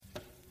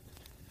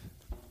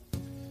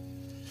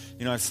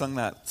I've sung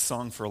that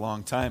song for a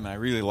long time, and I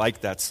really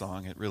like that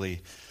song. It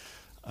really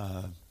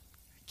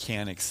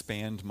can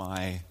expand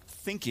my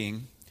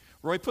thinking.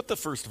 Roy, put the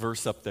first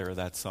verse up there of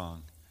that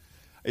song.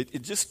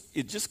 It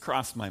just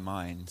crossed my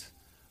mind.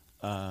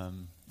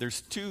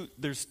 There's two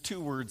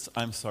words.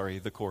 I'm sorry,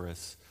 the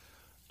chorus.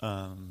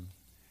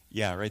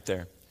 Yeah, right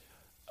there.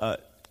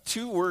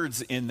 Two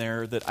words in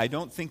there that I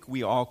don't think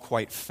we all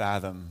quite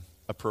fathom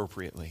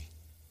appropriately.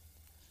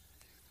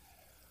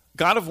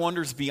 God of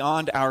wonders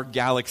beyond our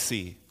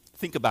galaxy.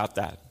 Think about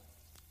that.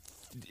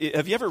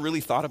 Have you ever really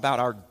thought about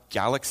our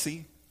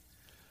galaxy?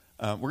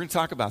 We're going to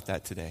talk about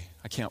that today.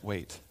 I can't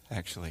wait,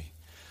 actually.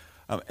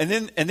 And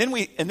then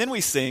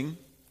we sing,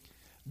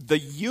 "The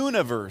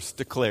universe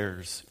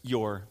declares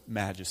your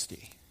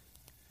majesty."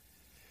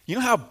 You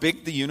know how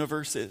big the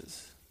universe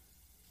is?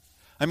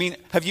 I mean,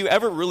 have you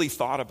ever really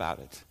thought about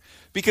it?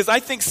 Because I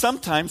think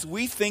sometimes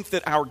we think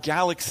that our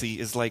galaxy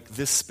is like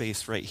this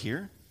space right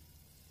here,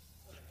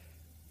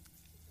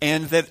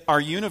 and that our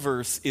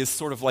universe is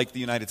sort of like the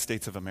United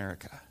States of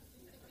America.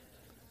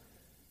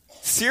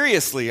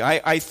 Seriously,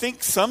 I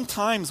think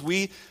sometimes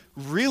we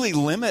really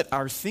limit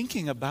our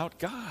thinking about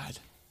God.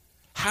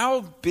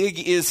 How big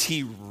is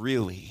He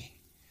really?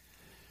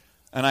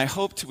 And I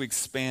hope to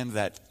expand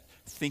that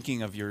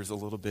thinking of yours a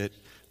little bit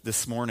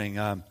this morning.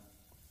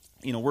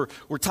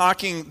 We're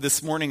talking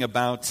this morning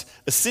about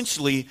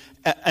essentially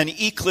an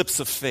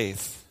eclipse of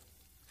faith.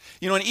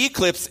 An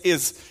eclipse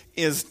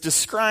is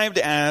described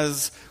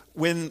as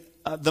when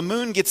the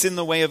moon gets in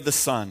the way of the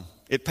sun.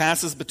 It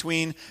passes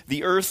between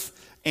the earth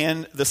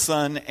and the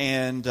sun,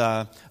 and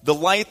the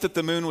light that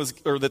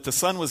that the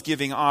sun was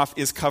giving off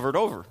is covered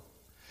over.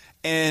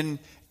 And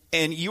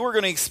you are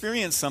going to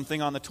experience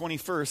something on the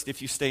 21st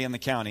if you stay in the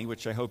county,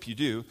 which I hope you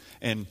do.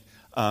 And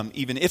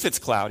even if it's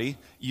cloudy,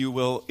 you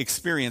will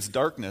experience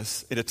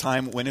darkness at a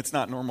time when it's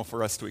not normal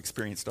for us to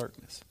experience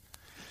darkness.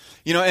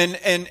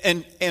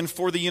 And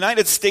for the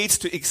United States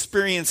to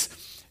experience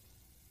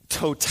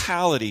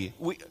totality,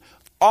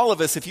 all of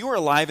us, if you were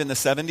alive in the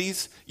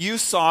 70s, you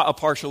saw a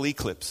partial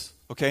eclipse.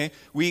 Okay,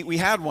 we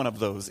had one of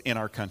those in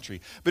our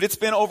country. But it's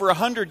been over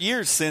 100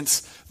 years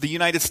since the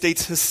United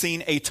States has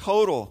seen a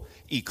total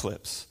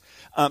eclipse.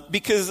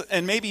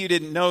 And maybe you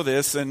didn't know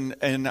this, and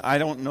I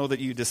don't know that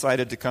you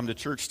decided to come to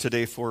church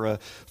today for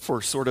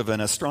sort of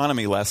an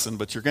astronomy lesson,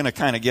 but you're going to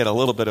kind of get a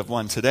little bit of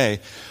one today.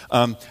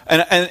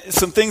 And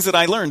some things that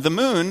I learned. The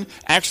moon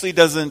actually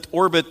doesn't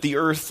orbit the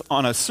earth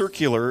on a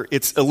circular,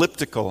 it's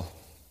elliptical.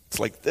 It's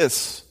like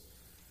this.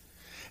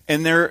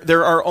 And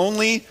there are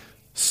only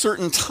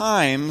certain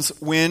times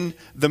when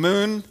the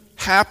moon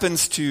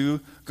happens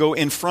to go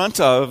in front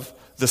of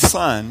the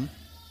sun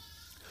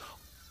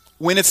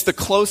when it's the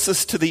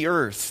closest to the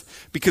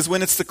earth. Because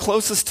when it's the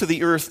closest to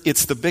the earth,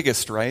 it's the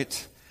biggest,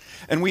 right?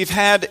 And we've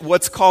had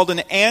what's called an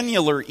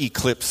annular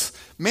eclipse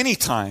many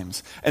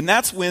times. And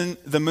that's when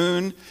the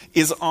moon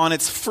is on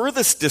its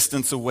furthest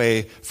distance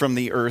away from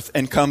the earth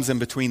and comes in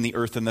between the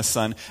earth and the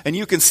sun. And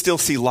you can still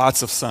see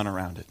lots of sun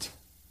around it.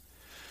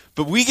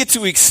 But we get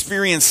to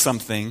experience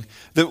something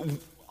that,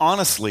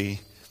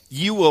 honestly,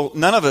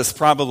 none of us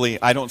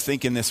probably, I don't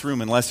think in this room,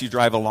 unless you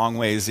drive a long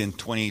ways in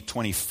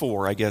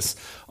 2024, I guess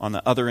on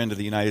the other end of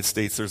the United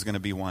States there's going to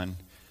be one,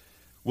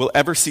 will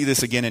ever see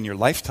this again in your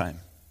lifetime.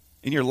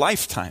 In your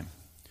lifetime.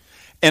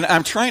 And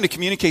I'm trying to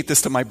communicate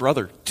this to my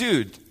brother.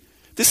 Dude,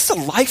 this is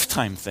a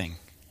lifetime thing.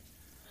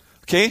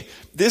 Okay?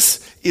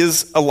 This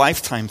is a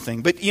lifetime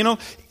thing. But,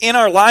 in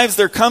our lives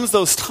there comes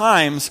those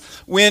times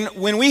when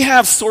we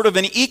have sort of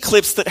an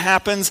eclipse that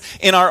happens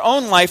in our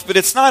own life, but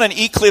it's not an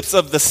eclipse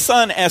of the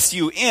sun,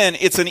 S-U-N,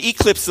 it's an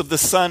eclipse of the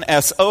sun,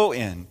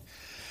 S-O-N.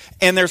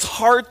 And there's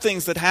hard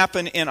things that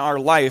happen in our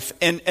life,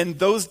 and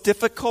those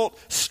difficult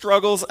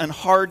struggles and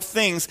hard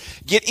things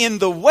get in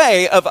the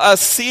way of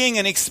us seeing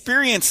and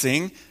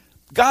experiencing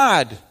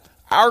God,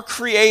 our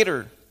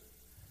Creator.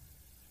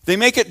 They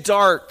make it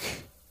dark.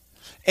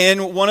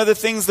 And one of the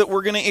things that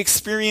we're going to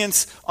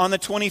experience on the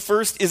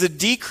 21st is a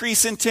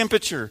decrease in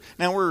temperature.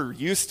 Now, we're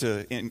used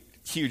to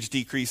huge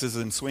decreases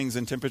and swings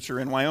in temperature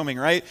in Wyoming,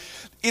 right?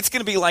 It's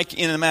going to be like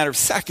in a matter of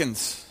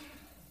seconds.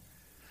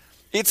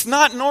 It's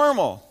not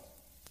normal.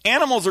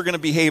 Animals are going to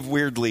behave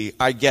weirdly,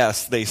 I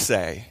guess, they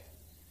say.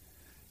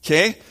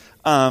 Okay?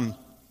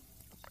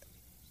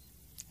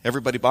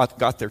 Everybody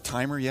got their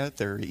timer yet?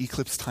 Their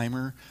eclipse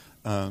timer?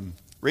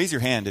 Raise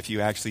your hand if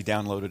you actually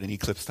downloaded an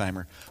eclipse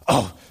timer.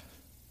 Oh,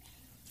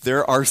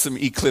 there are some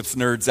eclipse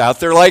nerds out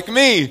there like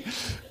me.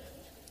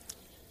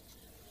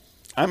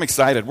 I'm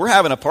excited. We're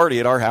having a party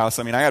at our house.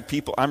 I got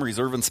people, I'm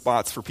reserving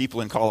spots for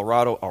people in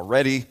Colorado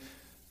already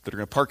that are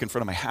going to park in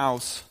front of my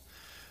house.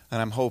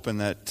 And I'm hoping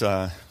that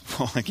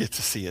we'll get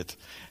to see it,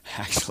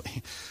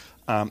 actually.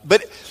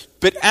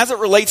 But as it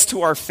relates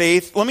to our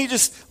faith, let me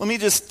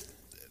just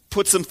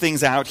put some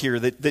things out here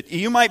that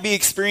you might be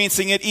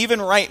experiencing it even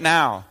right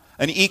now.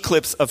 An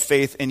eclipse of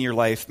faith in your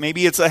life.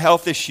 Maybe it's a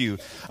health issue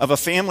of a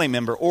family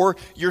member or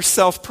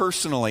yourself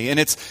personally, and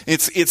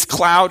it's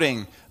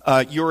clouding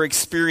your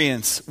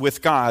experience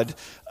with God.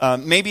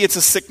 Maybe it's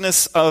a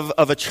sickness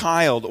of a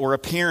child or a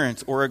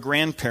parent or a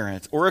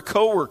grandparent or a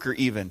coworker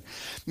even.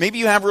 Maybe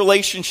you have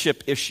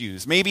relationship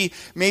issues. Maybe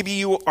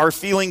you are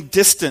feeling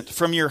distant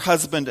from your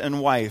husband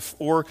and wife,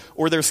 or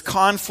there's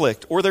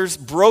conflict, or there's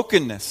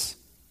brokenness,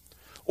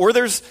 or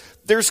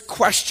there's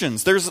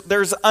questions,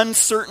 there's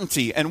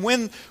uncertainty. And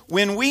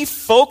when we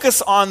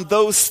focus on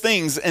those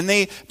things and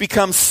they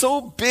become so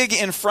big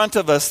in front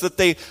of us that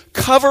they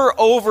cover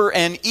over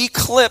and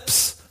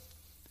eclipse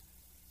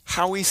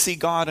how we see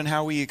God and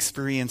how we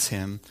experience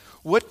Him,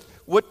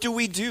 what do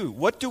we do?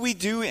 What do we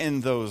do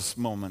in those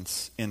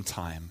moments in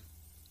time?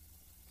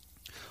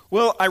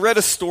 Well, I read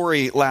a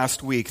story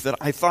last week that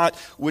I thought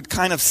would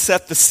kind of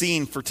set the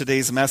scene for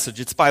today's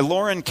message. It's by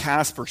Lauren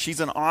Casper. She's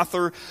an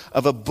author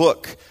of a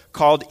book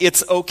called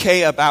It's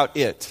Okay About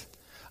It.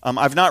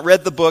 I've not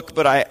read the book,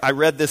 but I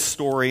read this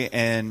story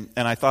and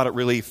I thought it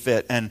really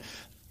fit. And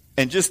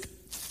just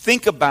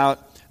think about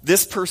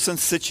this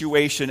person's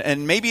situation,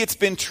 and maybe it's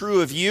been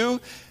true of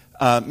you.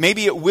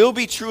 Maybe it will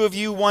be true of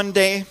you one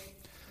day.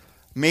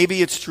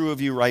 Maybe it's true of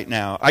you right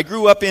now. I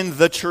grew up in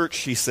the church,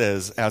 she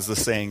says, as the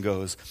saying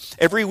goes.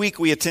 Every week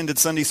we attended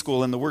Sunday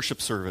school in the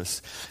worship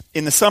service.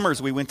 In the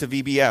summers we went to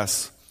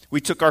VBS.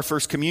 We took our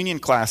first communion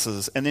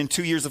classes and then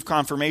 2 years of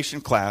confirmation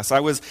class.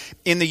 I was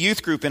in the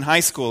youth group in high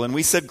school and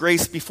we said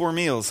grace before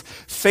meals.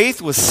 Faith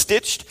was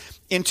stitched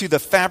into the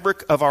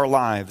fabric of our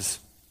lives.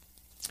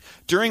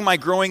 During my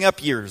growing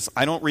up years,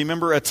 I don't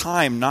remember a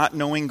time not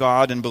knowing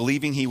God and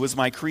believing He was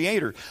my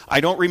creator.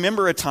 I don't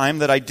remember a time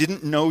that I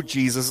didn't know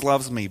Jesus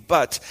loves me.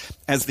 But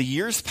as the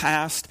years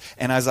passed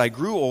and as I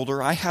grew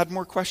older, I had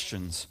more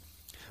questions.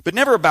 But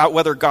never about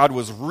whether God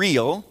was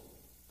real.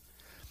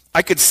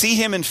 I could see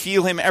Him and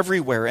feel Him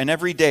everywhere and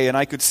every day, and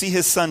I could see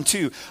His Son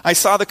too. I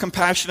saw the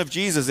compassion of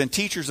Jesus in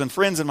teachers and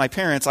friends and my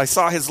parents. I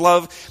saw His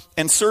love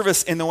and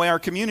service in the way our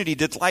community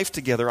did life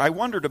together. I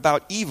wondered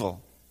about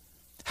evil,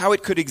 how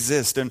it could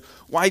exist, and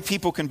why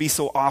people can be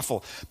so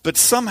awful. But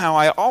somehow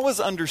I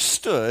always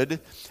understood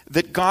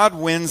that God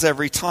wins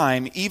every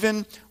time,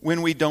 even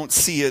when we don't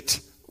see it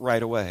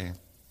right away.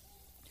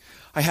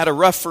 I had a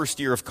rough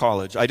first year of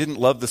college. I didn't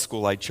love the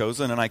school I'd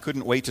chosen, and I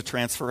couldn't wait to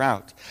transfer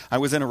out. I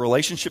was in a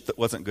relationship that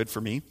wasn't good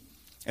for me,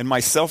 and my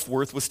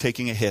self-worth was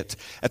taking a hit.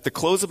 At the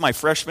close of my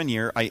freshman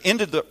year, I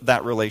ended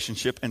that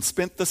relationship and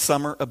spent the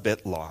summer a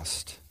bit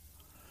lost.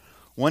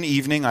 One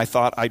evening, I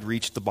thought I'd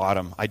reached the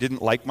bottom. I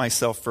didn't like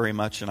myself very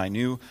much, and I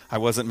knew I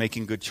wasn't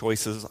making good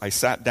choices. I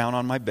sat down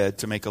on my bed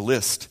to make a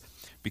list,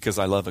 because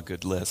I love a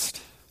good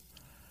list,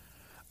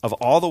 of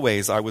all the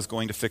ways I was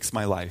going to fix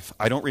my life.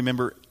 I don't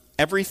remember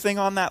everything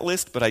on that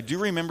list, but I do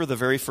remember the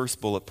very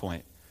first bullet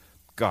point: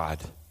 God.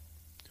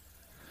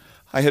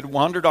 I had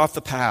wandered off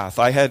the path.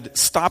 I had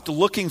stopped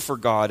looking for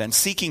God and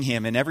seeking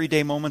Him in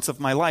everyday moments of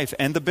my life,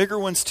 and the bigger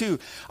ones too.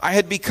 I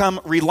had become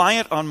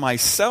reliant on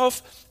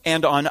myself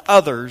and on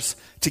others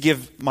to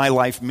give my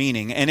life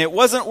meaning, and it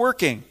wasn't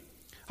working.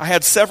 I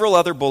had several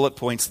other bullet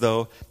points,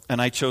 though,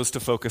 and I chose to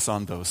focus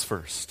on those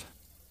first.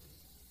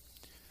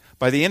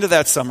 By the end of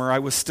that summer, I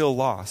was still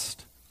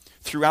lost.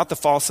 Throughout the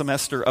fall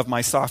semester of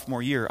my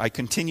sophomore year, I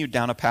continued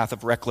down a path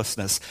of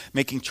recklessness,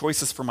 making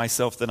choices for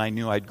myself that I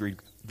knew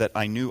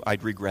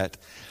I'd regret.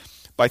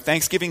 By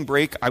Thanksgiving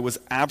break, I was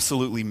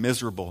absolutely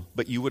miserable,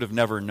 but you would have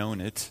never known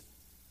it.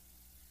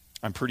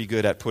 I'm pretty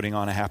good at putting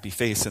on a happy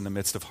face in the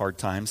midst of hard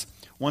times.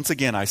 Once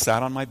again, I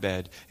sat on my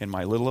bed in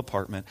my little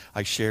apartment.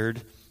 I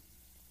shared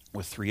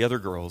with 3 other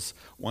girls.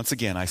 Once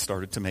again, I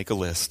started to make a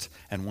list,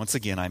 and once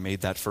again, I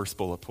made that first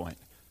bullet point: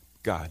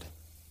 God.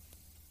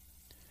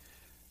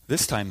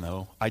 This time,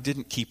 though, I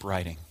didn't keep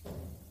writing.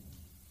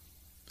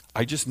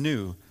 I just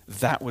knew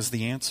that was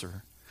the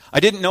answer. I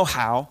didn't know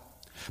how,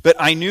 but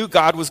I knew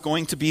God was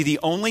going to be the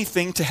only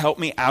thing to help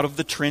me out of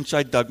the trench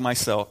I dug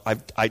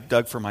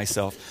for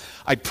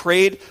myself. I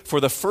prayed for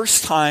the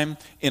first time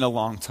in a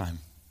long time.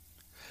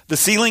 The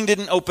ceiling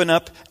didn't open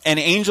up, an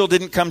angel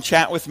didn't come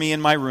chat with me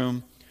in my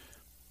room,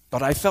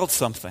 but I felt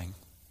something.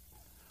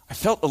 I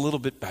felt a little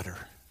bit better.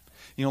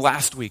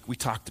 Last week we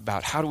talked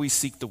about how do we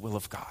seek the will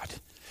of God?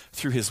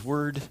 Through His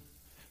Word,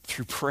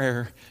 through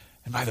prayer,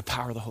 and by the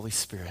power of the Holy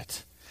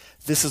Spirit.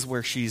 This is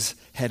where she's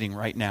heading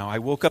right now. I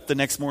woke up the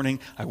next morning,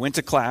 I went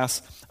to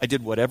class, I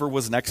did whatever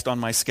was next on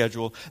my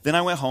schedule. Then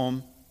I went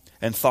home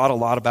and thought a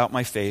lot about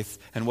my faith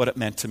and what it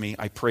meant to me.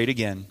 I prayed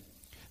again.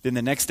 Then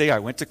the next day I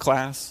went to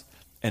class,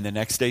 and the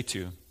next day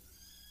too.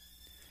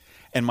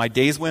 And my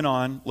days went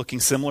on looking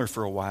similar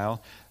for a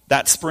while.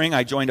 That spring,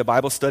 I joined a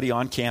Bible study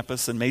on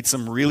campus and made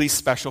some really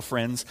special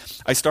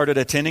friends. I started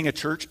attending a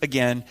church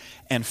again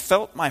and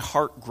felt my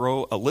heart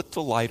grow a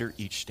little lighter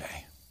each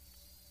day.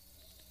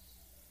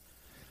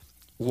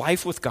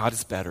 Life with God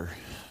is better.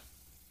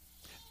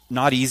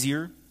 Not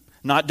easier,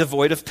 not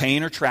devoid of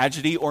pain or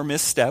tragedy or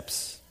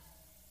missteps,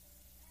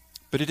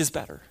 but it is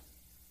better.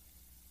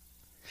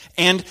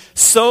 And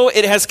so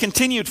it has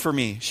continued for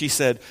me, she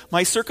said.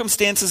 My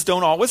circumstances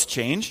don't always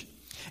change.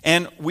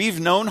 And we've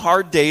known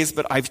hard days,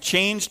 but I've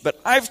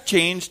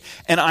changed,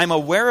 and I'm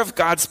aware of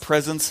God's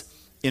presence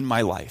in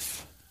my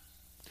life.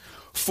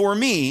 For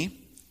me,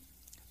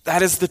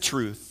 That is the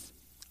truth.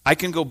 I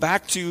can go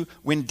back to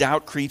when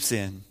doubt creeps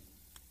in.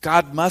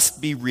 God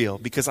must be real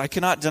because I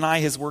cannot deny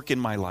his work in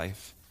my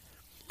life.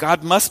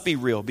 God must be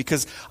real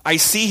because I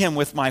see him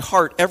with my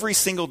heart every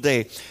single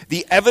day.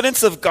 The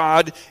evidence of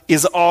God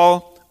is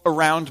all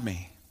around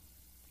me.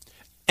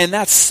 And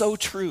that's so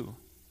true.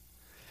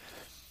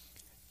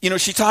 You know,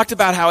 she talked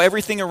about how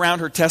everything around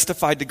her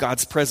testified to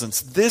God's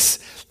presence. This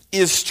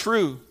is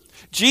true.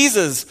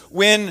 Jesus,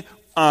 when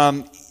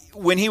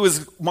he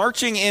was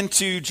marching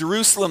into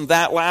Jerusalem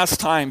that last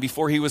time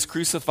before he was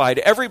crucified,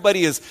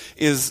 everybody is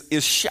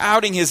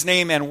shouting his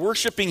name and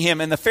worshiping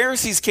him. And the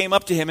Pharisees came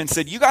up to him and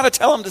said, "You got to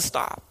tell him to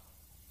stop.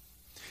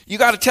 You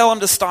got to tell him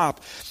to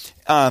stop."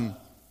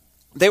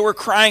 They were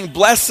crying,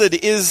 "Blessed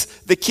is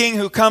the King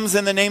who comes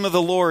in the name of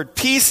the Lord.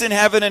 Peace in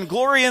heaven and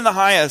glory in the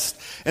highest."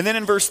 And then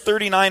in verse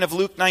 39 of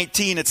Luke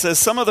 19, it says,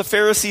 some of the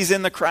Pharisees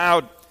in the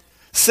crowd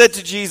said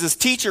to Jesus,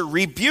 "Teacher,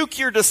 rebuke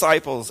your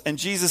disciples." And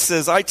Jesus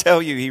says, "I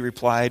tell you," he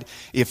replied,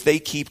 "if they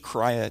keep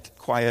quiet,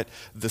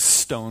 the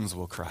stones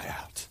will cry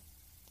out."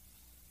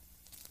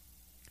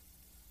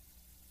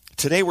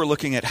 Today we're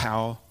looking at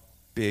how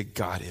big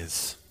God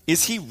is.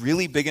 Is he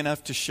really big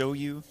enough to show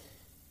you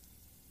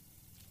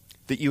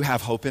that you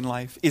have hope in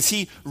life? Is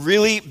he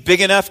really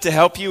big enough to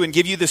help you and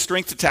give you the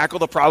strength to tackle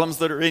the problems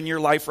that are in your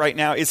life right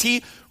now? Is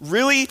he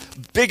really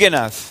big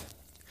enough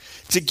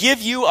to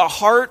give you a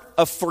heart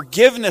of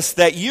forgiveness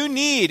that you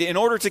need in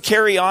order to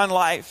carry on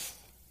life?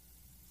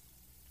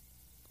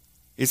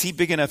 Is he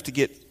big enough to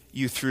get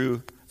you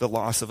through the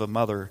loss of a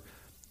mother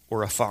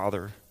or a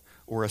father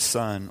or a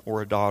son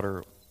or a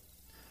daughter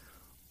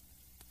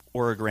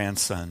or a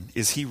grandson?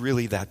 Is he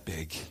really that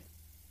big?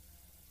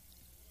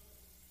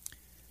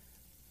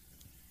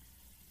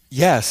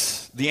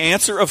 Yes. The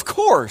answer, of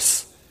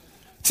course,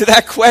 to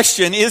that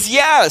question is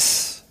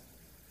yes.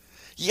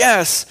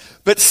 Yes,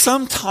 but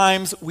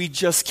sometimes we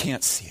just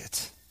can't see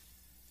it.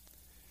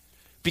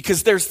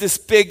 Because there's this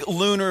big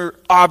lunar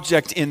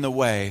object in the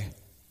way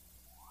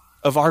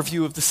of our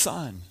view of the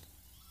sun.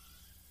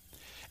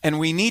 And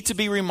we need to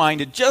be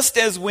reminded, just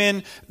as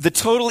when the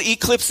total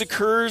eclipse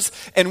occurs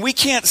and we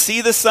can't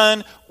see the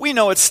sun, we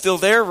know it's still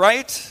there,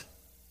 right?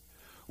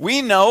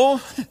 We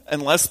know,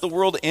 unless the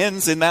world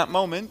ends in that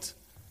moment,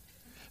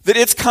 that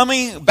it's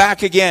coming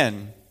back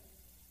again.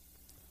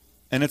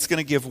 And it's going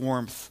to give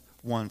warmth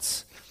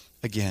once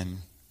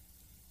again.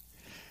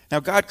 Now,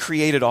 God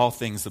created all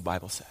things, the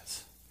Bible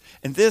says.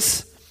 And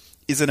this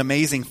is an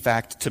amazing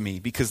fact to me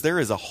because there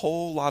is a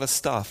whole lot of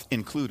stuff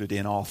included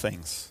in all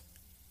things.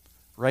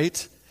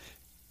 Right?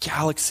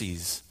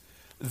 Galaxies,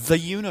 the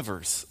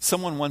universe.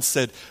 Someone once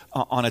said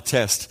on a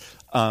test,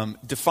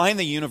 define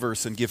the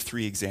universe and give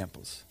 3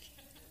 examples.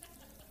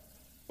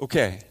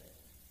 Okay.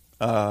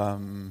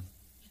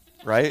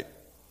 Right?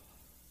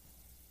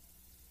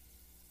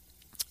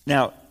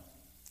 Now,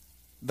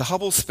 the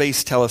Hubble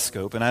Space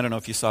Telescope, and I don't know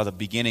if you saw the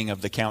beginning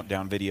of the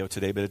countdown video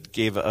today, but it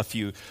gave a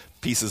few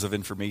pieces of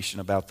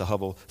information about the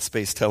Hubble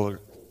Space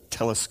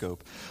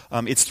Telescope.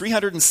 It's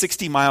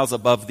 360 miles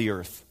above the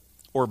Earth,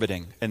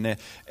 orbiting. And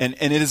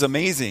it is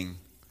amazing,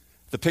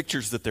 the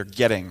pictures that they're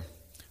getting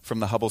from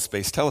the Hubble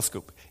Space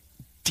Telescope,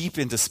 deep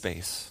into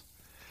space.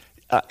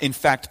 In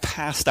fact,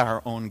 past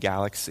our own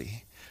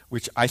galaxy,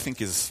 which I think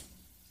is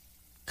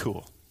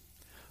cool.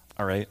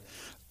 All right?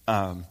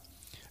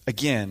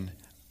 Again,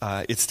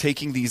 it's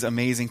taking these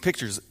amazing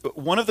pictures.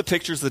 One of the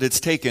pictures that it's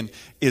taken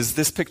is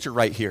this picture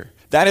right here.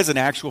 That is an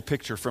actual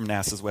picture from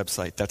NASA's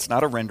website. That's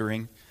not a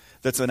rendering.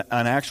 That's an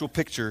actual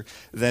picture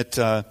that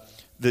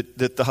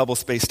the Hubble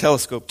Space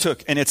Telescope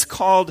took. And it's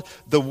called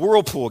the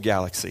Whirlpool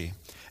Galaxy.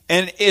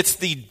 And it's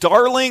the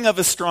darling of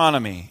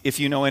astronomy, if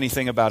you know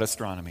anything about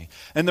astronomy.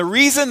 And the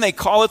reason they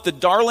call it the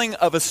darling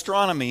of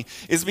astronomy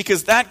is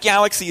because that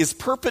galaxy is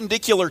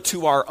perpendicular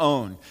to our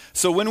own.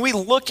 So when we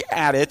look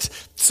at it,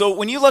 so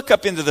when you look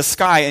up into the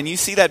sky and you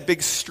see that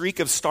big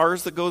streak of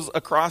stars that goes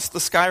across the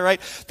sky,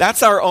 right?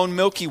 That's our own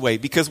Milky Way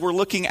because we're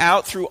looking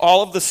out through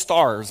all of the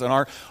stars. And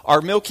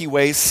our Milky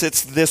Way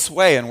sits this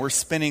way and we're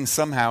spinning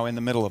somehow in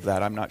the middle of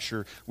that. I'm not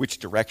sure which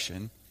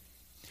direction.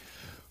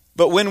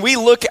 But when we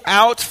look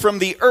out from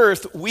the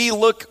earth, we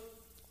look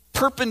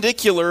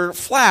perpendicular,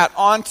 flat,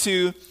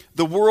 onto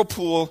the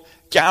Whirlpool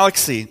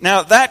Galaxy.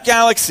 Now, that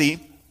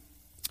galaxy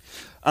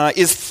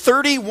is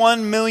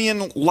 31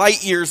 million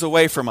light years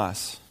away from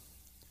us.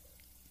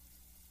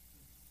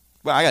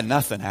 Well, I got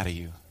nothing out of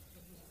you.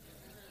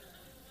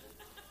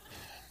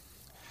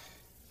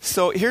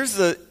 So here's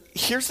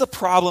the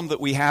problem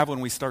that we have when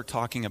we start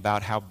talking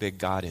about how big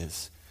God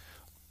is.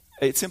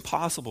 It's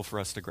impossible for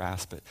us to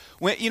grasp it.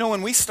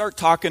 When we start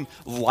talking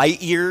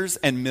light years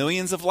and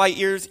millions of light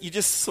years, you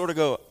just sort of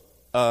go,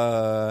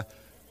 I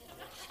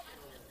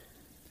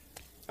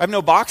have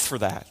no box for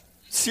that.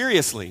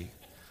 Seriously.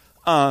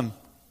 That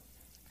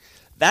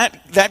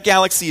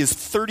galaxy is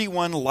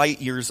 31 light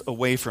years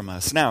away from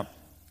us. Now,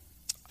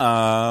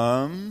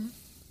 I'm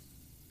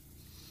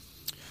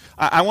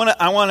going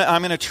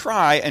to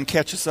try and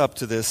catch us up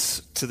to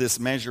this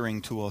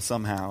measuring tool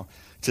somehow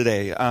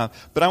today.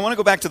 But I want to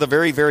go back to the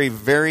very, very,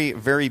 very,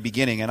 very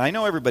beginning. And I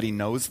know everybody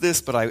knows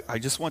this, but I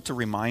just want to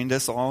remind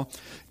us all.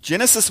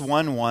 Genesis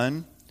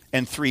 1:1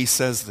 and 3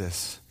 says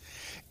this.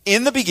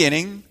 In the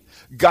beginning,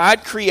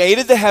 God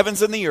created the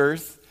heavens and the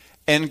earth,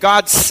 and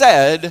God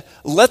said,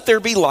 let there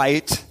be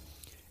light,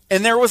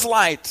 and there was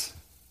light.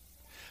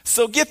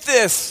 So get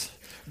this.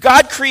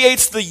 God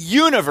creates the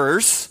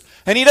universe,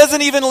 and he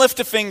doesn't even lift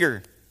a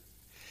finger.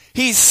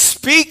 He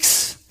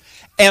speaks,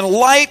 and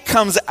light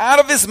comes out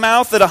of his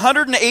mouth at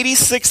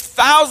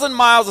 186,000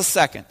 miles a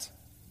second.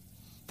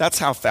 That's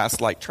how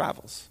fast light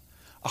travels.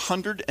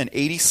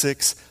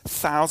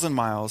 186,000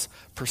 miles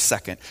per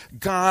second.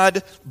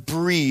 God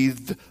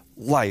breathed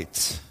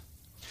light.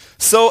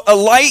 So a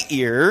light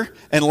year,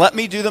 and let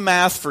me do the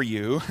math for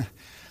you.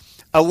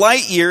 A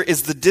light year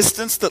is the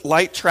distance that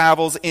light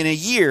travels in a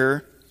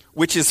year,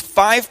 which is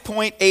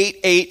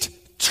 5.88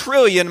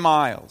 trillion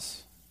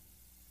miles.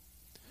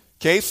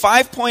 Okay,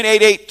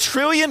 5.88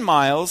 trillion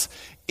miles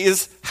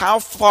is how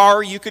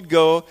far you could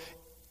go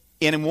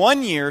in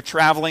 1 year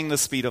traveling the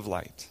speed of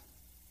light.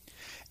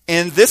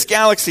 And this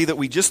galaxy that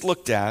we just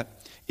looked at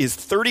is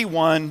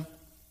 31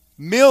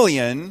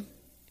 million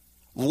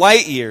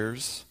light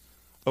years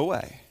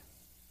away.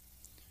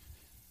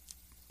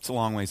 It's a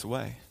long ways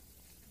away.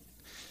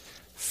 In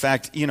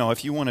fact,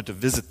 if you wanted to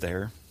visit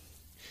there,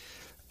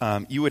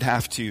 you would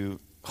have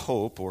to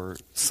hope or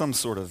some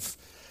sort of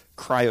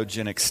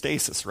cryogenic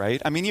stasis,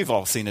 right? I mean, you've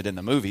all seen it in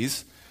the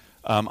movies.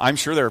 I'm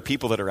sure there are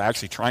people that are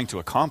actually trying to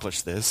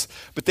accomplish this,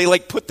 but they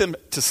put them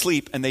to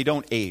sleep and they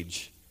don't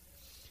age.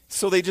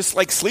 So they just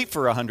sleep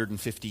for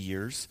 150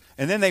 years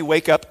and then they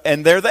wake up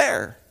and they're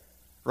there,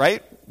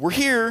 right? We're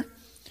here.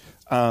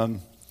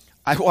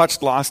 I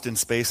watched Lost in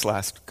Space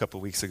last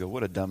couple weeks ago.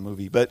 What a dumb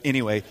movie. But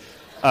anyway,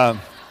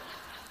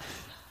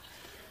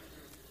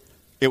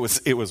 it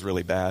was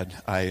really bad.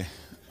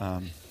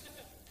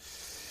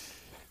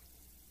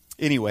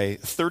 Anyway,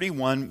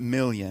 31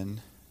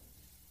 million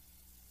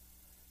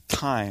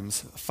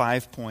times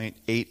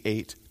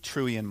 5.88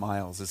 trillion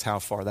miles is how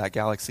far that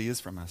galaxy is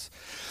from us.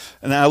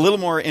 And now a little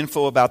more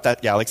info about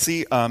that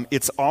galaxy.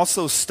 It's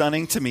also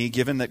stunning to me,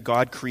 given that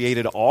God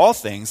created all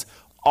things.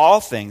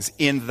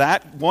 In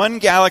that one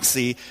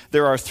galaxy,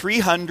 there are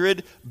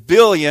 300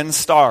 billion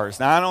stars.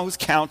 Now, I don't know who's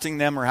counting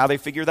them or how they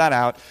figure that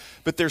out,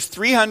 but there's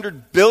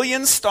 300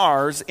 billion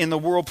stars in the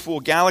Whirlpool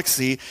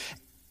galaxy.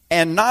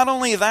 And not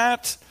only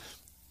that,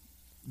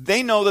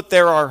 they know that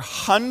there are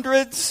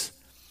hundreds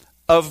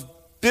of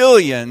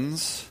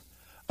billions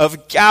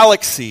of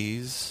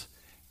galaxies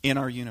in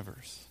our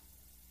universe.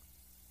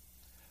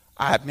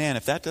 Man,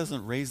 if that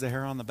doesn't raise the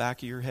hair on the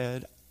back of your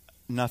head,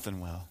 nothing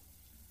will.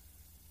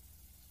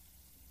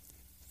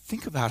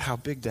 Think about how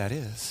big that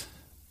is.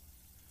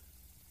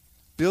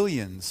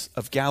 Billions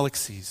of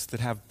galaxies that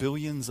have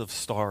billions of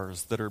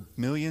stars that are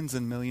millions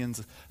and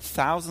millions,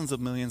 thousands of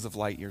millions of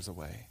light years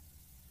away.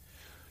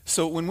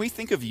 So when we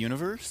think of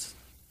universe,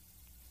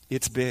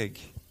 it's big.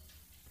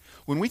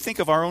 When we think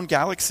of our own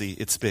galaxy,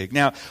 it's big.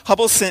 Now,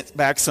 Hubble sent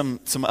back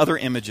some other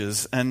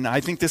images, and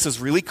I think this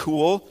is really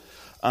cool.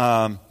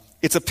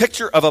 It's a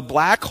picture of a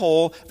black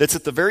hole that's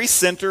at the very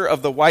center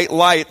of the white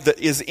light that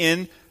is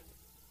in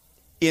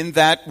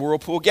that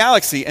Whirlpool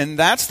galaxy. And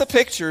that's the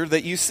picture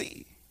that you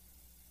see.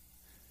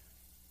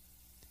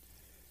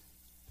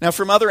 Now,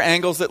 from other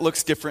angles, it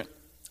looks different.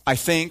 I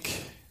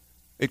think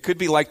it could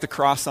be like the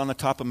cross on the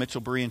top of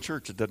Mitchell Berean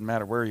Church. It doesn't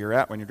matter where you're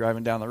at when you're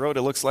driving down the road.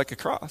 It looks like a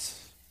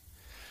cross.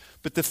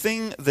 But the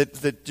thing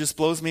that just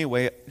blows me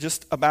away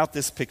just about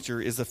this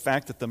picture is the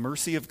fact that the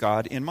mercy of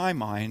God, in my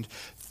mind,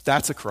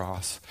 that's a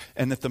cross.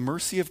 And that the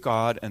mercy of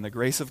God and the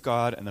grace of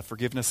God and the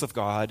forgiveness of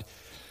God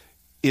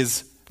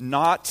is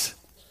not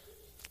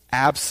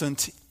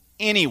absent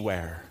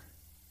anywhere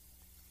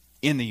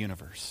in the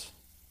universe.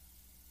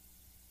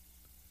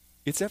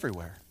 It's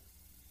everywhere.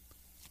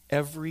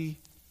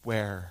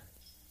 Everywhere.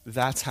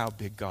 That's how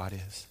big God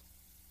is.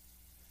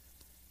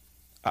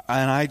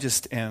 And I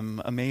just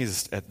am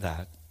amazed at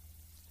that.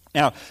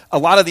 Now, a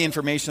lot of the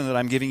information that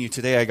I'm giving you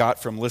today I got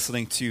from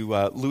listening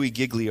to Louis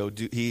Giglio.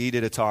 He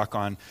did a talk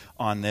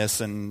on this,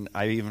 and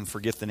I even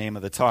forget the name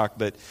of the talk,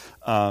 but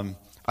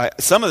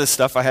some of this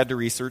stuff I had to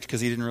research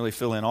because he didn't really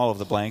fill in all of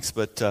the blanks,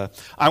 but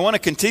I want to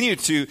continue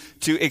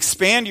to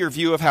expand your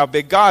view of how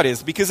big God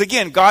is, because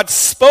again, God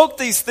spoke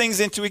these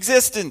things into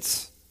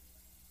existence.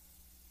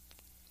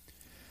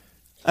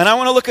 And I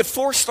want to look at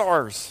 4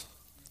 stars.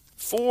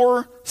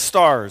 4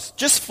 stars.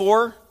 Just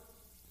 4.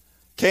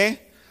 Okay?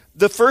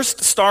 The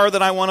first star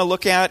that I want to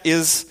look at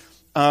is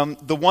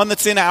the one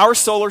that's in our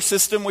solar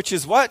system, which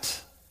is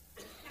what?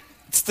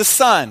 It's the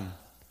sun.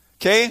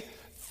 Okay?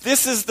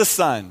 This is the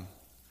sun.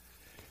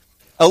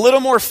 A little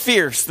more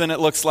fierce than it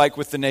looks like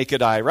with the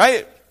naked eye,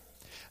 right?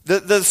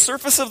 The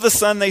surface of the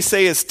sun, they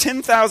say, is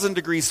 10,000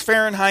 degrees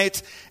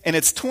Fahrenheit, and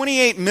it's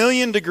 28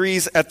 million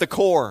degrees at the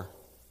core.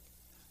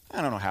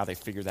 I don't know how they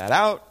figure that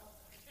out,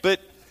 but,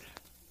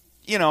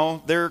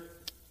 they're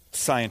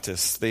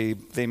scientists.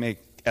 They make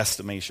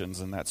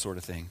estimations and that sort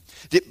of thing.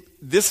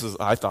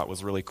 I thought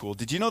was really cool.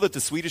 Did you know that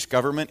the Swedish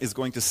government is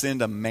going to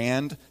send a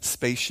manned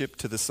spaceship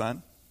to the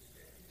sun?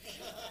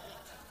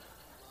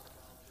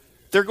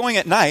 They're going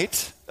at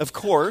night, of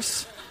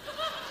course.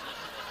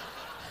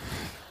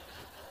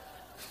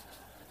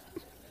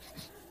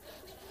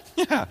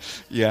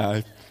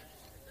 Yeah.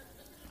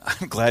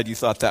 I'm glad you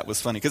thought that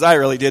was funny, because I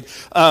really did.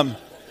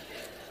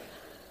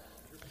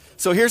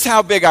 So here's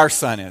how big our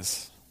sun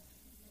is.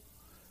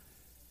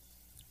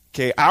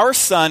 Okay, our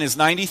sun is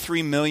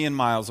 93 million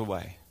miles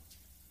away.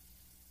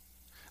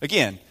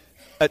 Again,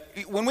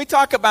 when we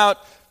talk about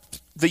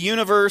the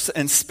universe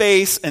and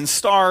space and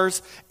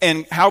stars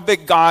and how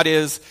big God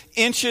is,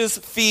 inches,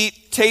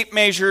 feet, tape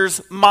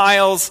measures,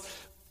 miles,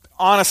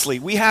 honestly,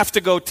 we have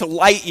to go to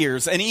light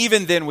years, and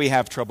even then we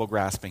have trouble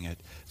grasping it.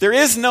 There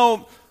is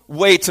no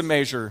way to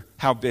measure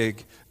how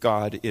big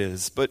God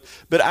is. But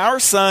our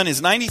sun is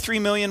 93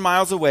 million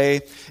miles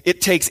away.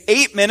 It takes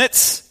 8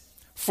 minutes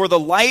for the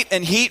light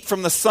and heat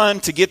from the sun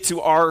to get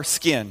to our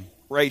skin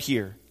right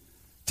here.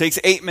 It takes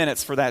 8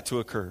 minutes for that to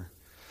occur.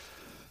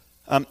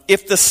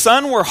 If the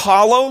sun were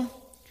hollow,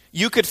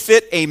 you could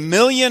fit 1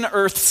 million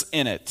Earths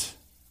in it.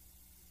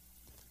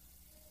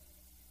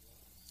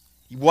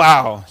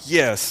 Wow,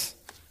 yes.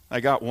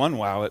 I got one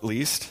wow at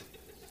least.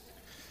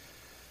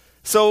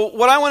 So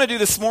what I want to do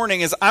this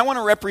morning is I want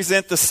to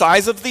represent the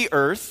size of the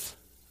earth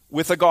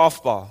with a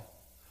golf ball.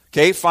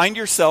 Okay, find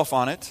yourself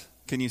on it.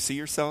 Can you see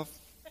yourself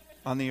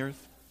on the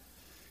earth?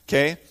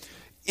 Okay.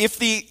 If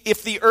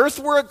the earth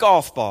were a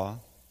golf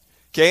ball,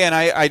 okay, and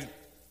I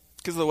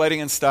because of the wedding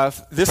and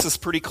stuff, this is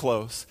pretty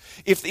close.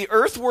 If the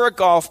earth were a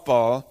golf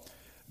ball,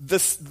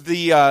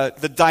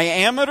 the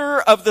diameter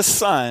of the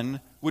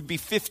sun would be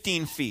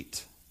 15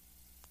 feet.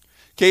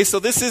 Okay, so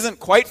this isn't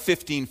quite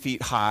 15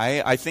 feet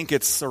high. I think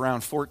it's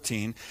around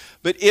 14.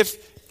 But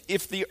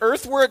if the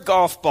earth were a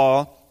golf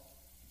ball,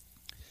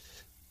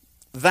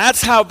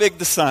 that's how big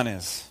the sun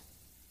is.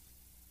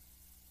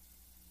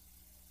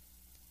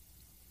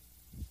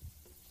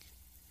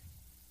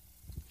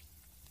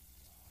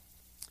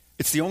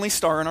 It's the only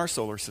star in our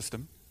solar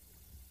system.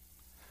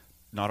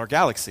 Not our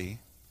galaxy,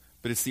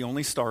 but it's the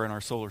only star in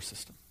our solar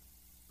system.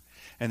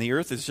 And the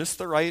earth is just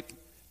the right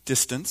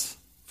distance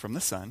from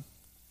the sun.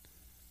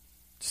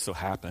 Just so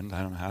happened,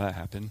 I don't know how that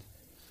happened,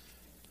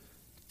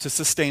 to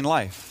sustain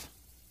life.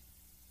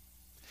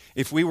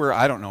 If we were,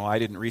 I don't know, I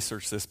didn't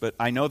research this, but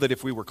I know that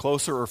if we were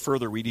closer or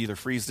further, we'd either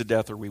freeze to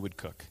death or we would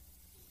cook.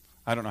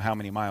 I don't know how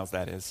many miles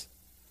that is.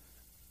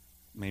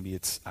 Maybe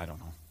it's, I don't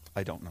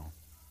know.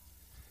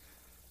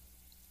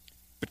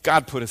 But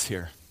God put us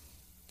here.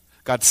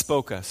 God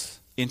spoke us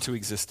into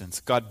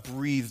existence. God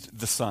breathed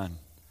the sun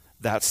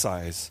that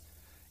size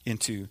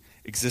into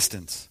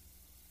existence.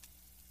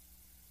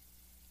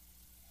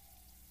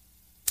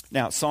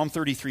 Now, Psalm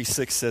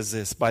 33:6 says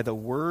this, "By the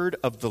word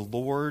of the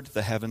Lord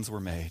the heavens were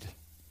made,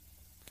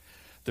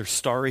 their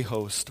starry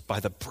host by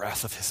the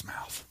breath of his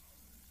mouth."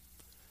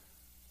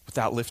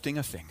 Without lifting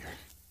a finger,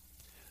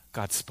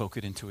 God spoke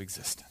it into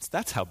existence.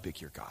 That's how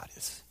big your God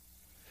is.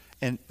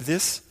 And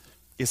this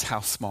is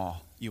how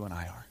small you and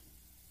I are.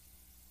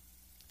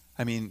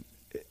 I mean,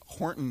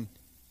 Horton,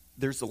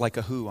 there's like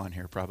a who on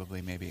here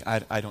probably, maybe.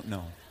 I don't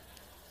know,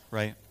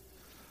 right?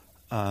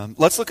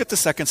 Let's look at the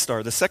second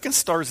star. The second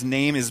star's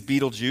name is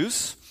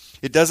Betelgeuse.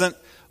 It doesn't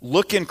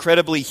look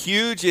incredibly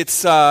huge.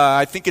 It's,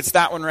 I think it's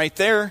that one right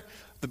there,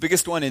 the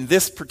biggest one in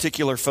this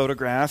particular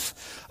photograph.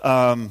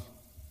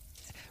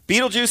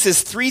 Betelgeuse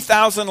is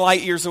 3,000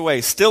 light years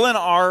away, still in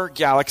our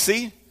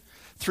galaxy.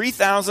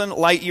 3,000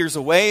 light years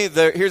away.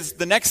 Here's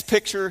the next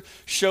picture,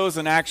 shows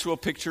an actual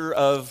picture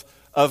of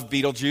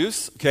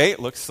Betelgeuse. Okay, it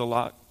looks a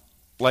lot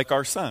like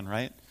our sun,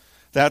 right?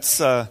 That's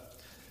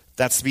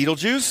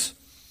Betelgeuse.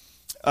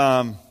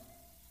 And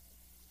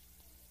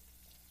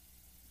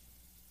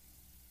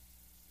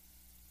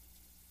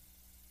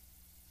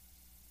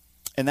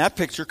that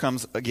picture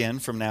comes again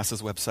from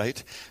NASA's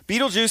website.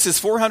 Betelgeuse is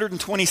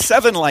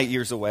 427 light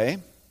years away.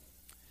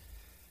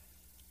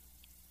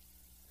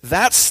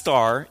 That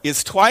star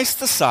is twice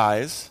the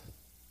size.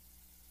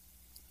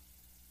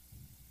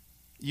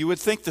 You would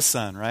think the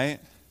sun,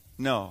 right?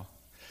 No.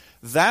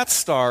 That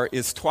star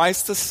is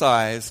twice the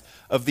size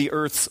of the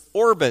Earth's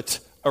orbit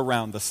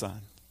around the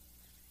sun.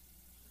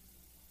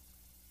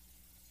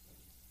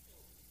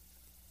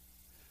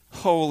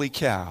 Holy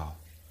cow.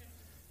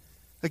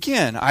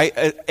 Again,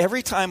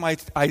 every time I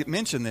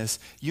mention this,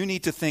 you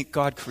need to think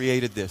God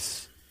created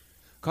this.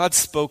 God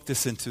spoke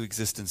this into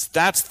existence.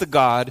 That's the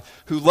God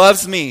who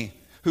loves me,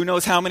 who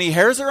knows how many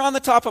hairs are on the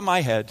top of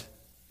my head.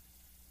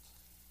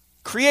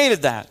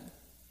 Created that.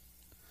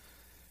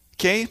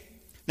 Okay?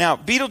 Now,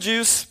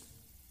 Betelgeuse,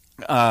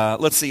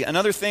 let's see.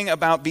 Another thing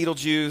about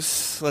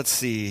Betelgeuse, let's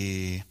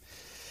see.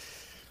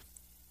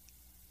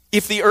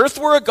 If the Earth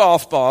were a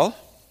golf ball,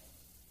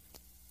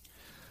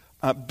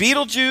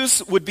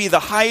 Betelgeuse would be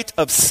the height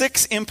of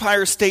 6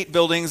 Empire State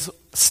Buildings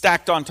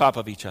stacked on top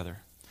of each other.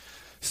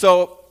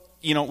 So,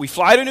 we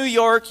fly to New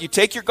York, you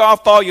take your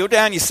golf ball, you go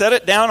down, you set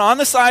it down on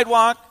the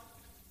sidewalk.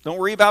 Don't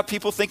worry about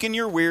people thinking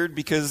you're weird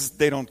because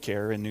they don't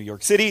care in New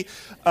York City.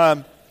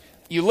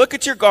 you look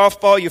at your golf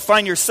ball, you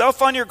find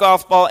yourself on your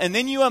golf ball, and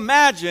then you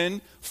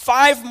imagine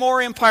 5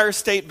 more Empire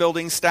State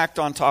Buildings stacked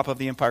on top of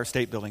the Empire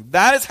State Building.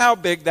 That is how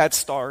big that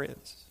star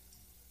is.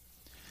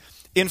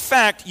 In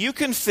fact, you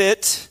can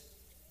fit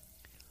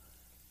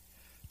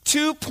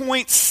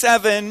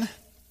 2.7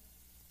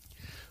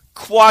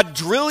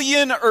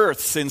 quadrillion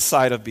Earths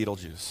inside of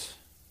Betelgeuse.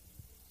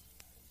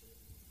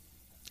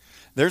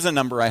 There's a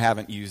number I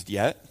haven't used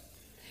yet.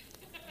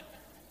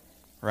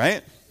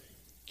 Right?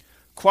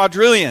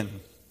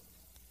 Quadrillion.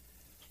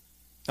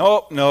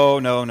 Oh,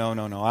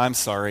 no. I'm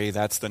sorry.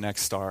 That's the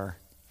next star.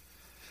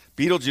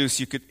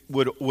 Betelgeuse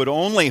would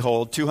only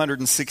hold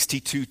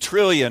 262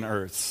 trillion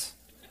Earths.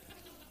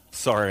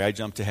 Sorry, I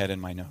jumped ahead in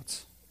my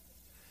notes.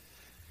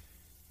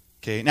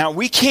 Okay, now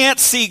we can't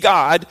see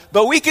God,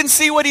 but we can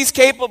see what He's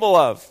capable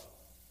of.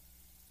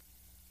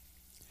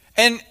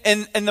 And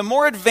the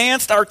more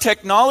advanced our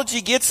technology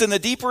gets and the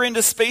deeper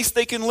into space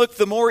they can look,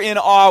 the more in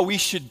awe we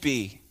should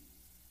be.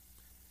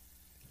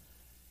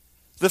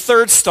 The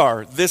third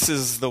star, this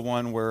is the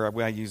one where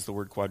I use the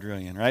word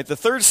quadrillion, right? The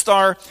third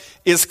star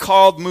is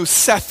called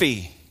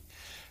Musephi.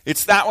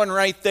 It's that one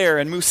right there.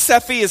 And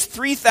Musephi is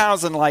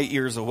 3,000 light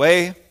years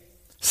away,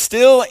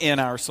 still in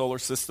our solar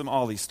system.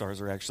 All these stars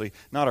are actually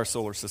not our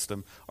solar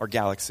system, our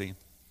galaxy.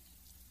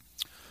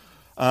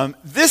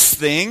 This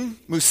thing,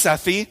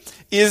 Musephi,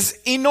 is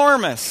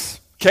enormous.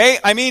 Okay?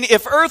 I mean,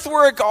 if Earth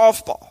were a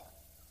golf ball,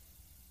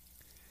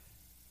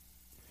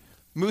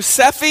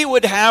 Musephi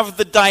would have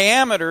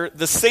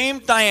the same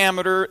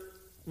diameter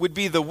would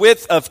be the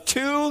width of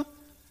 2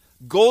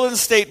 Golden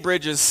State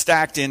Bridges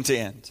stacked end to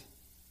end.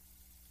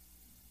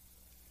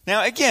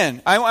 Now,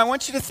 again, I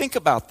want you to think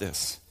about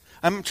this.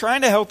 I'm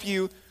trying to help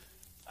you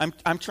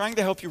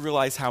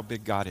realize how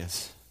big God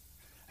is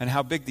and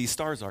how big these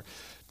stars are.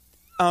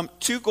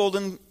 2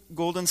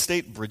 Golden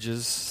State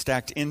Bridges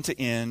stacked end to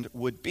end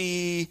would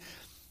be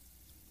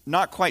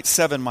not quite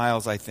 7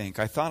 miles, I think.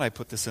 I thought I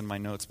put this in my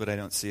notes, but I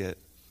don't see it.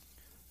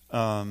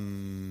 I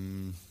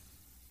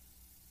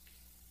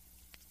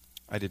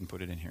didn't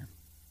put it in here.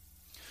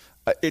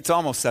 It's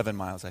almost 7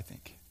 miles, I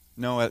think.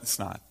 No, it's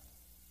not.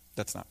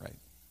 That's not right.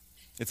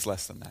 It's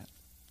less than that.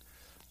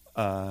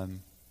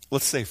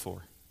 Let's say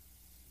 4.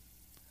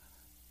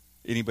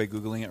 Anybody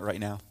Googling it right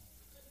now?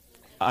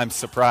 I'm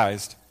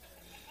surprised.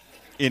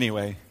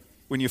 Anyway,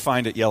 when you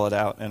find it, yell it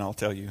out, and I'll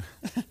tell you.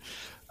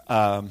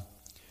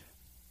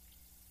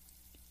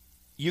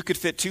 You could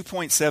fit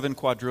 2.7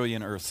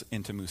 quadrillion Earths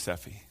into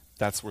Musephi.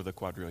 That's where the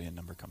quadrillion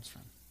number comes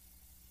from.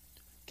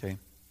 Okay?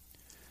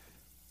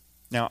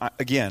 Now,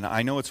 again,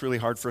 I know it's really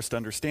hard for us to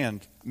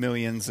understand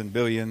millions and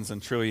billions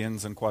and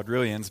trillions and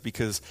quadrillions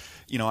because,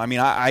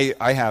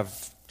 I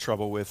have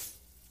trouble with,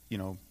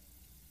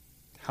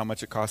 how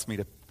much it costs me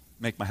to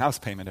make my house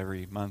payment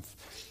every month.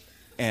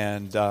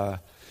 And,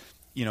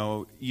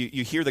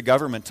 you hear the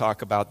government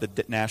talk about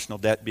the national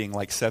debt being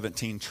like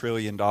 $17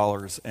 trillion,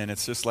 and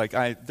it's just like,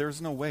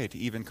 there's no way to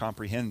even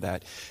comprehend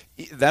that.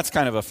 That's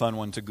kind of a fun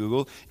one to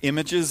Google.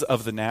 Images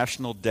of the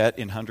national debt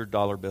in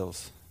 $100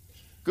 bills.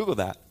 Google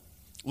that.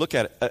 Look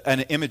at it,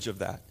 an image of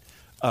that.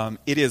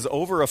 It is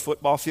over a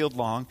football field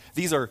long.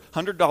 These are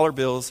 $100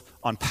 bills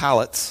on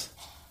pallets,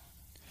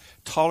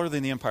 taller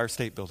than the Empire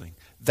State Building.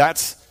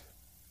 That's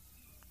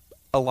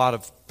a lot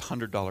of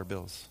 $100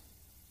 bills.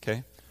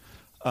 Okay?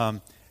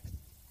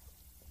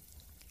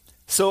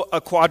 So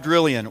a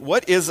quadrillion.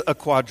 What is a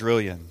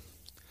quadrillion?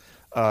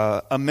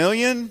 A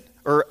million,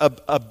 or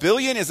a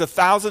billion is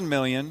 1,000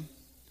 million.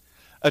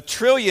 A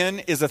trillion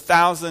is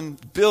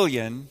 1,000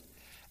 billion.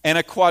 And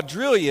a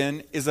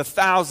quadrillion is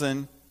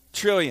 1,000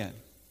 trillion.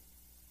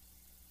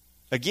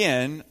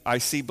 Again, I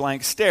see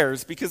blank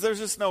stares because there's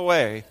just no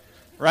way,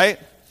 right?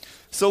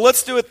 So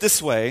let's do it this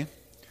way.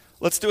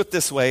 Let's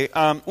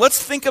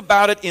think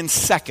about it in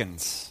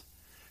seconds.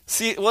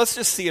 Let's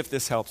just see if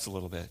this helps a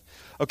little bit.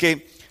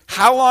 Okay,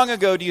 how long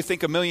ago do you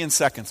think 1,000,000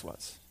 seconds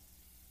was?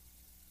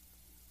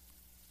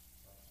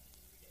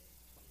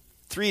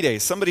 3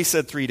 days. Somebody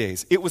said 3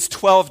 days. It was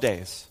 12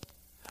 days.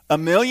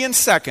 1,000,000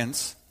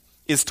 seconds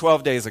is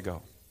 12 days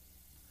ago.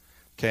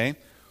 Okay?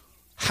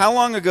 How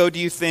long ago do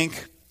you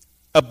think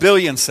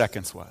 1,000,000,000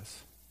 seconds was?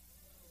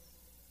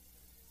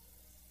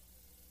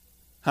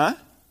 Huh?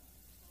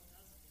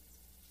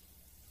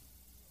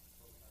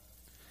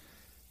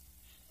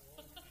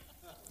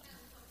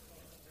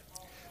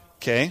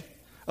 Okay.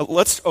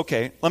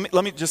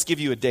 Let me just give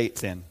you a date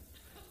then.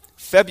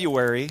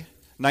 February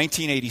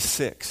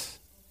 1986.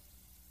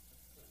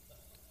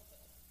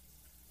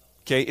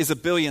 Okay, is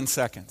 1,000,000,000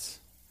 seconds.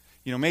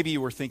 Maybe you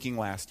were thinking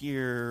last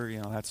year,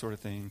 that sort of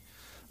thing.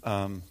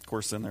 Of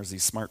course, then there's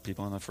these smart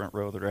people in the front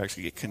row that are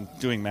actually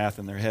doing math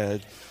in their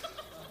head.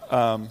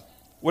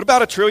 What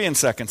about 1,000,000,000,000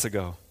 seconds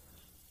ago?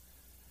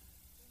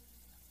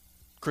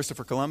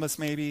 Christopher Columbus,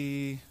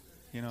 maybe,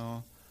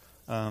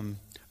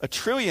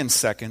 1,000,000,000,000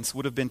 seconds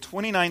would have been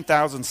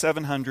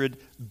 29,700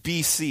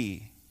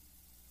 BC.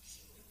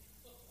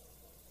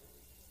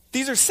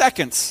 These are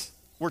seconds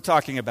we're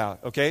talking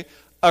about, okay?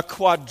 A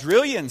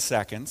quadrillion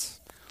seconds,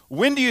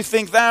 when do you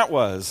think that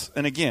was?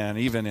 And again,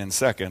 even in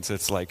seconds,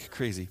 it's like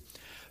crazy.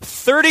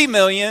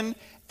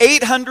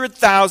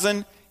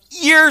 30,800,000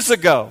 years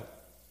ago.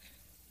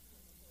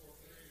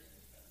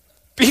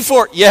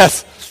 Before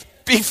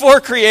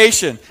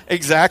creation.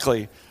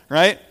 Exactly,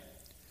 right?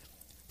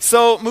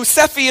 So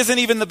Musephi isn't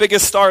even the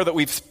biggest star that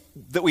we've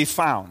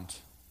found.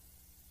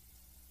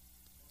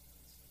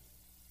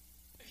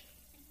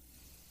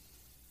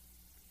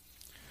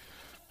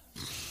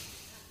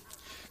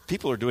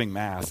 People are doing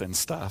math and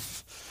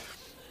stuff.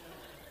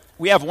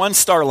 We have one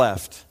star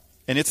left,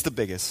 and it's the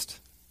biggest,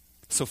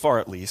 so far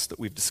at least, that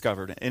we've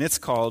discovered, and it's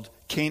called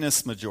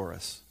Canis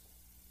Majoris.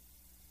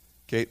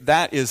 Okay,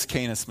 that is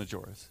Canis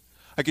Majoris.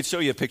 I could show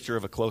you a picture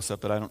of a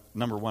close-up, but I don't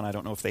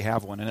know if they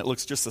have one, and it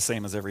looks just the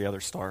same as every other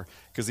star,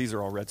 because these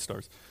are all red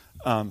stars.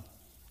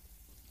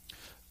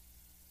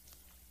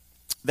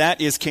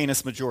 That is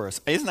Canis Majoris.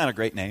 Isn't that a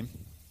great name?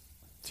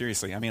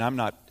 Seriously, I mean,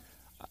 I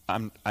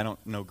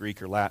don't know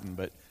Greek or Latin,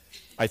 but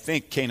I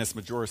think Canis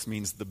Majoris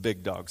means the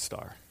big dog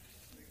star.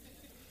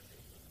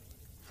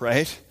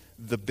 Right?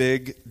 The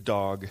big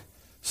dog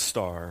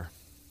star.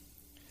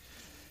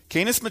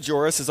 Canis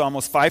Majoris is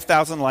almost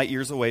 5,000 light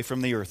years away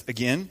from the Earth.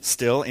 Again,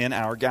 still in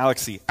our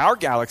galaxy. Our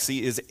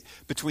galaxy is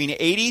between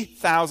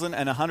 80,000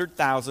 and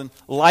 100,000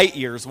 light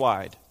years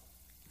wide.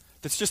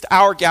 That's just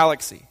our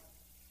galaxy,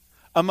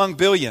 among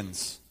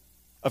billions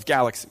of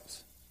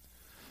galaxies.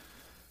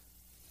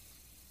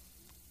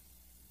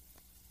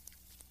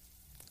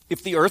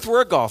 If the Earth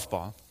were a golf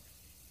ball,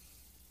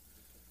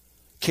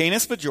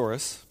 Canis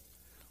Majoris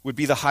would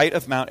be the height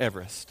of Mount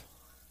Everest.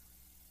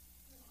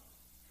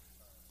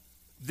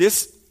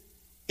 This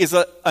is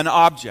an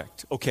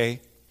object, okay?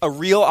 A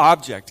real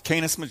object,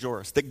 Canis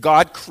Majoris, that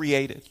God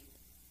created,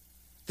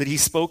 that he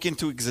spoke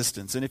into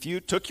existence. And if you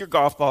took your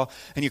golf ball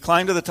and you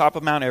climbed to the top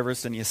of Mount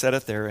Everest and you set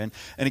it there, and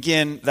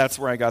again, that's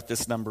where I got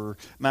this number.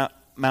 Mount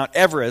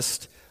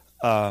Everest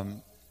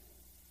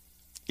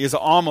is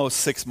almost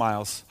 6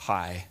 miles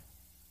high.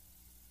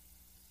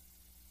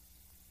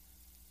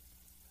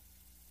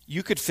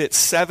 You could fit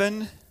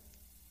 7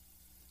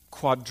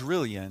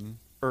 quadrillion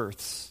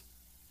Earths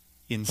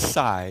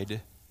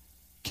inside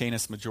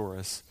Canis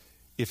Majoris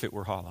if it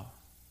were hollow.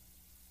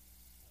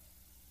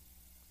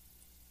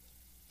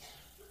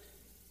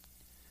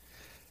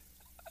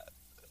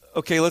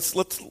 Okay, let's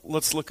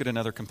look at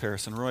another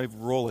comparison. Roy,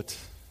 roll it.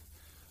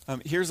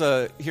 Here's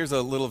a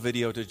little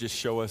video to just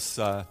show us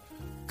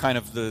kind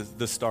of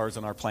the stars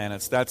on our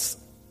planets. That's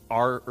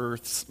our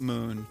Earth's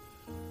moon.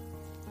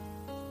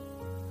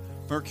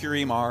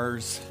 Mercury,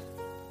 Mars,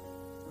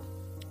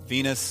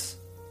 Venus.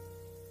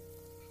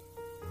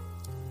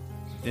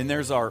 Then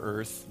there's our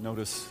Earth.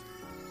 Notice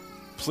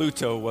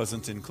Pluto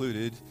wasn't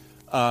included.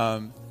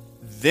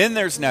 Then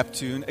there's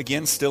Neptune,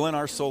 again still in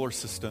our solar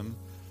system.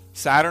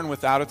 Saturn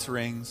without its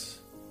rings.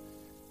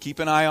 Keep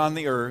an eye on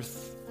the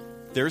Earth.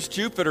 There's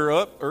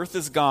Jupiter. Earth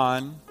is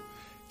gone.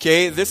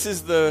 Okay, this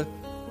is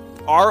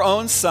our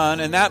own sun,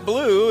 and that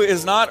blue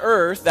is not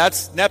Earth,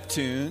 that's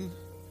Neptune.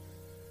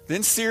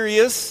 Then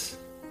Sirius.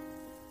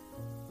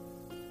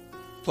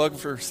 Plug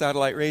for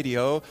satellite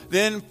radio.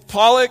 Then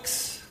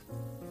Pollux,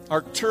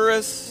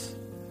 Arcturus,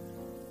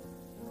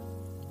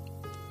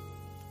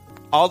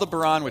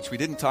 Aldebaran, which we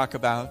didn't talk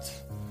about.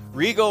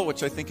 Regal,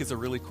 which I think is a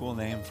really cool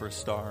name for a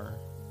star.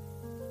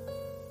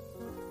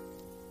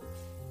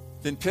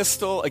 Then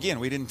Pistil, again,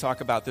 we didn't talk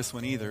about this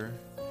one either.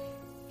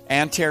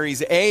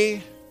 Antares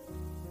A,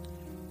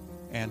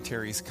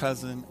 Antares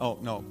cousin. Oh,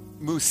 no.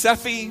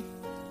 Musephi.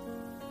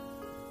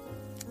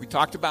 We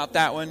talked about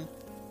that one.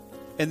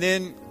 And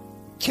then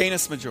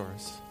Canis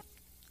Majoris,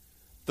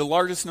 the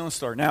largest known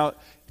star. Now,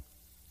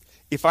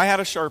 if I had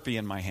a Sharpie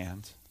in my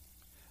hand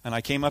and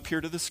I came up here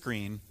to the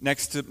screen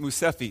next to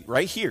Musephi,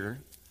 right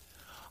here,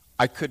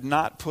 I could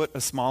not put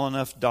a small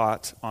enough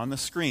dot on the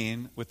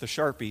screen with the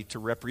Sharpie to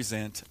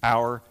represent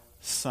our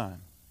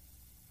sun.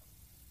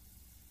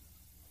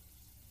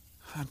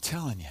 I'm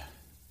telling you,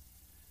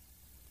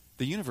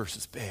 the universe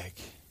is big.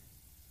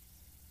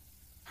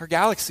 Our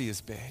galaxy is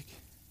big.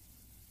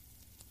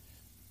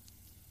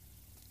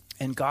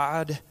 And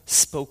God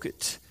spoke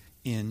it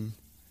into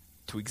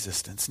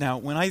existence. Now,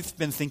 when I've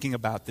been thinking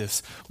about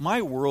this,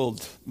 my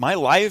world, my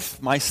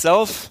life,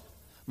 myself,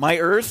 my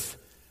earth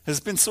has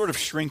been sort of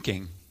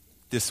shrinking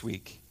this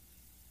week.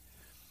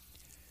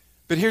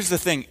 But here's the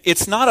thing,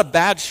 it's not a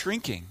bad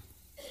shrinking.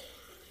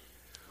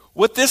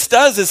 What this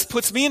does is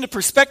puts me into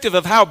perspective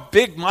of how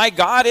big my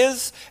God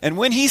is, and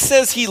when he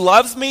says he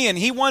loves me and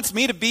he wants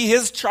me to be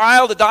his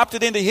child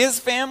adopted into his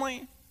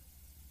family,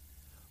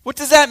 what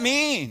does that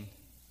mean?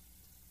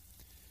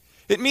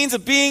 It means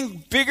of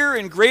being bigger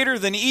and greater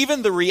than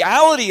even the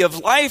reality of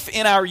life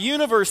in our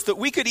universe that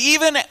we could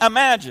even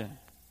imagine.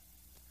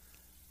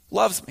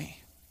 Loves me.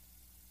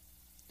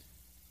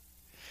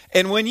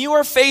 And when you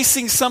are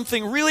facing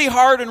something really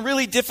hard and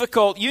really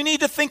difficult, you need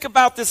to think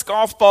about this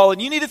golf ball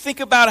and you need to think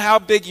about how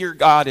big your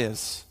God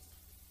is.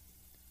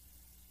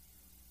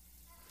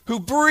 Who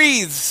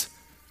breathes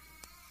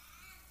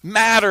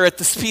matter at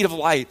the speed of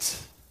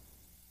light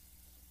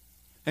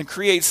and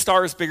creates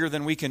stars bigger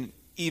than we can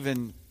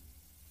even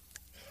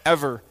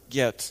ever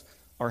get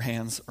our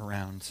hands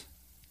around.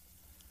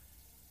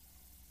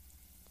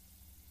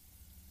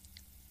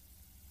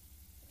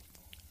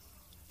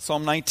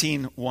 Psalm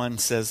 19:1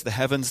 says, "The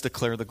heavens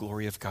declare the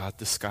glory of God,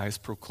 the skies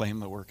proclaim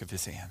the work of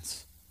his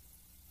hands."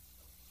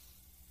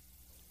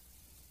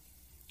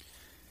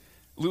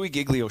 Louis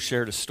Giglio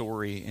shared a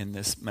story in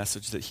this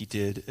message that he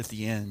did at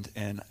the end,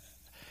 and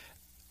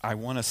I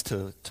want us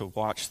to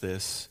watch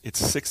this. It's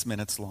 6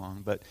 minutes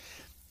long, but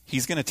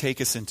he's going to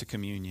take us into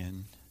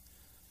communion.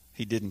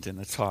 He didn't in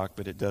the talk,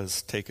 but it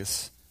does take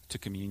us to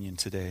communion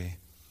today.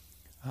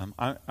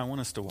 I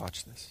want us to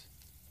watch this.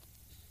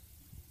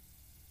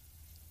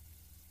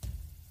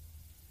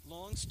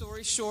 Long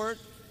story short,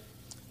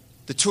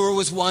 the tour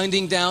was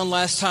winding down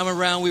last time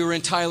around. We were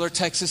in Tyler,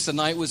 Texas. The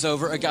night was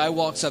over. A guy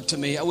walks up to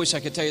me. I wish I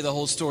could tell you the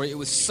whole story. It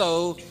was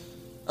so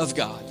of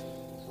God.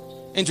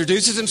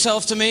 Introduces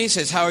himself to me,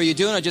 says, "How are you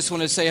doing? I just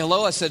wanted to say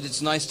hello." I said,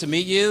 "It's nice to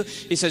meet you."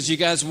 He says, "You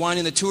guys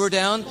winding the tour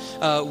down?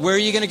 Where are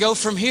you going to go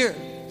from here?"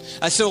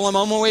 I said, "Well, I'm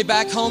on my way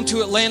back home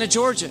to Atlanta,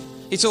 Georgia."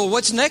 He said, "Well,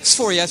 what's next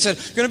for you?" I said,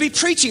 "I'm going to be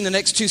preaching the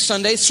next 2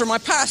 Sundays for my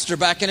pastor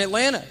back in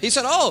Atlanta." He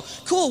said, "Oh,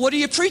 cool. What are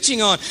you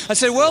preaching on?" I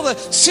said, "Well, the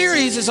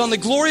series is on the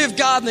glory of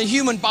God in the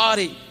human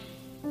body."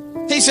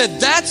 He said,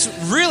 "That's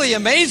really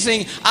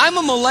amazing. I'm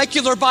a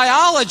molecular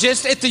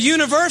biologist at the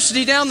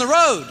university down the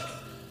road.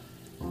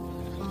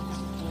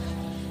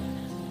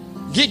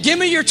 Give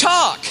me your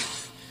talk."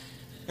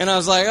 And I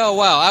was like, oh,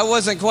 wow. I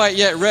wasn't quite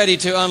yet ready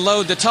to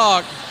unload the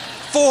talk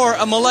for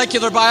a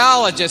molecular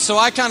biologist. So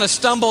I kind of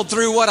stumbled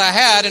through what I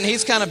had, and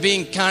he's kind of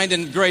being kind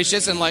and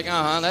gracious and like,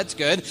 that's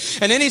good.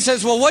 And then he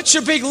says, "Well, what's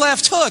your big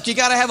left hook? You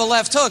got to have a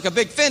left hook, a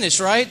big finish,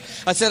 right?"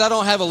 I said, "I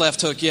don't have a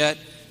left hook yet."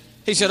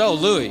 He said, "Oh,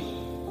 Louis.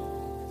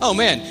 Oh,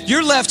 man,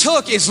 your left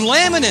hook is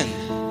laminin."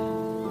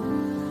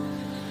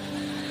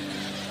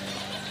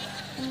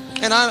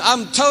 And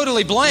I'm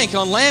totally blank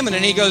on laminin.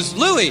 He goes,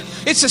 "Louis,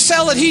 it's a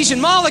cell adhesion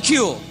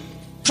molecule.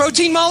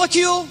 Protein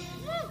molecule?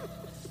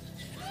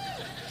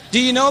 Do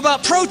you know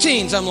about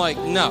proteins?" I'm like,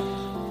 "No."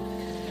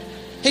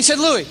 He said,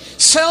 "Louis,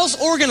 cells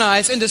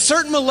organize into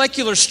certain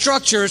molecular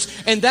structures,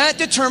 and that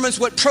determines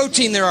what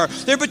protein there are.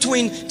 There are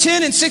between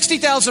 10 and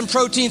 60,000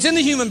 proteins in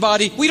the human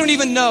body. We don't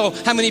even know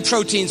how many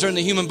proteins are in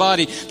the human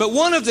body. But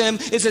one of them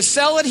is a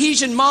cell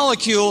adhesion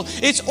molecule.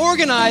 It's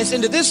organized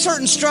into this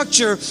certain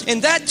structure,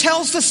 and that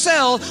tells the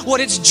cell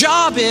what its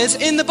job is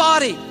in the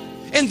body.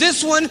 And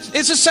this one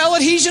is a cell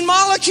adhesion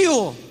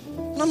molecule."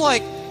 And I'm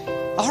like,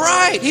 "All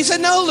right." He said,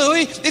 "No,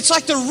 Louis, it's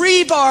like the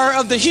rebar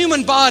of the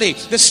human body.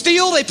 The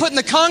steel they put in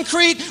the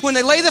concrete when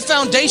they lay the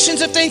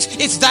foundations of things,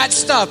 it's that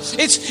stuff.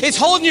 It's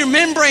holding your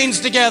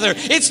membranes together.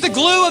 It's the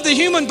glue of the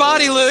human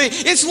body, Louis.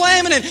 It's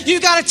laminin. You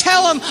got to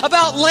tell them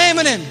about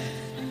laminin."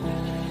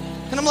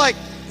 And I'm like,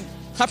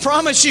 "I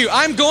promise you,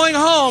 I'm going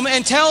home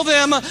and tell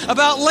them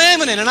about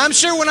laminin. And I'm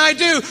sure when I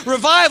do,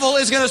 revival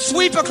is going to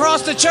sweep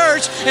across the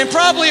church and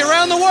probably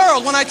around the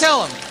world when I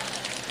tell them."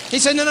 He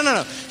said,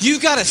 No. You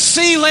got to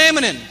see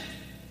laminin."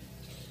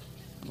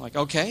 I'm like,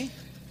 "Okay,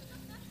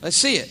 let's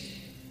see it."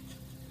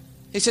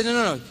 He said,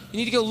 No. You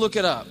need to go look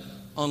it up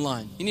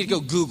online. You need to go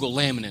Google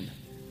laminin.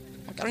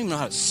 I'm like, I don't even know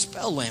how to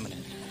spell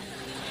laminin.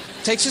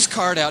 Takes his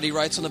card out. He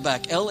writes on the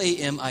back,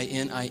 Laminin.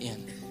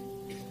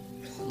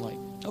 I'm like,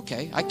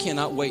 okay, I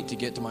cannot wait to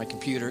get to my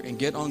computer and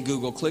get on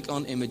Google, click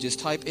on images,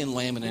 type in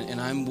laminin,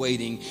 and I'm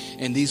waiting,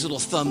 and these little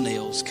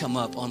thumbnails come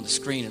up on the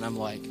screen, and I'm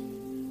like,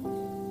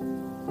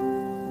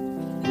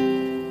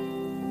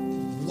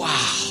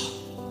 wow.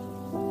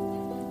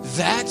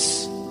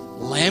 That's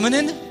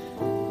laminin?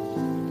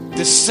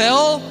 The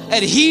cell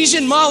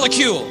adhesion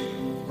molecule.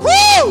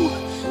 Woo!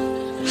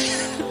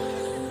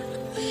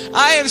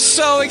 I am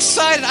so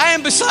excited. I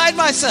am beside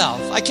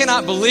myself. I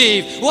cannot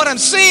believe what I'm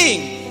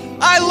seeing.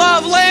 I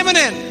love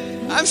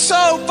laminin. I'm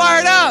so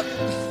fired up.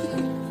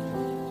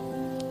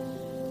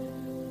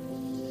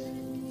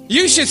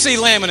 You should see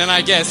laminin,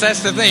 I guess.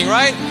 That's the thing,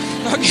 right?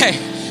 Okay.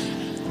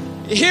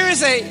 Here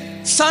is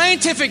a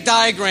scientific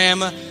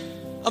diagram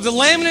of the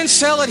laminin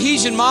cell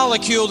adhesion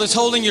molecule that's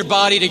holding your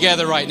body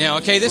together right now.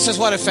 Okay, this is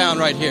what I found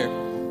right here.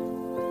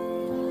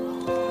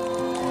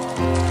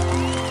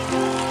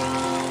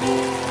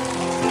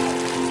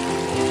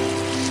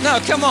 No,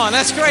 come on,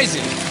 that's crazy.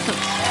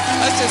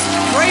 That's just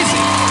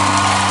crazy.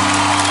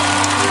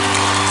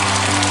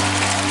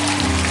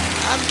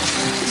 I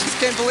just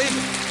can't believe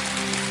it.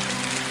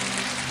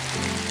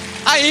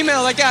 I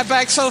emailed that guy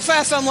back so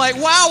fast, I'm like,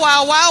 wow,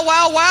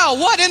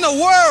 what in the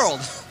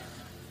world?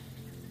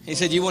 He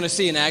said, "You want to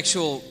see an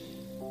actual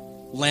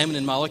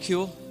laminin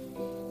molecule?"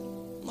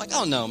 I'm like,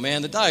 "Oh no,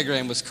 man, the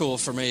diagram was cool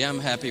for me.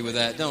 I'm happy with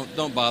that.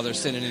 Don't bother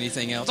sending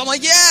anything else." I'm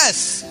like,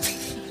 "Yes!"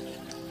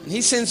 And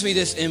he sends me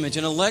this image,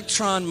 an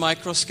electron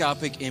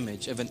microscopic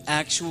image of an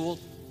actual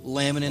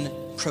laminin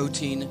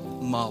protein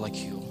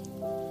molecule.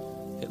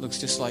 It looks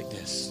just like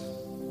this.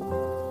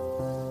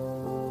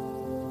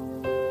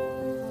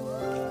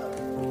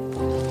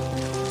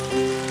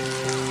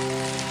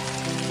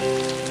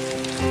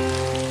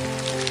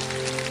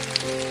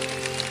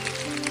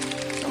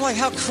 I'm like,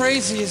 how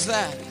crazy is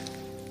that?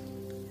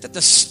 That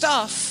the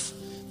stuff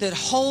that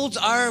holds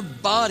our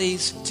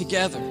bodies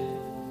together,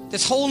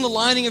 that's holding the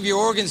lining of your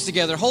organs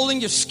together, holding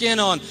your skin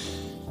on,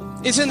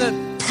 is in the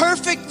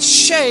perfect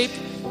shape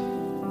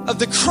of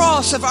the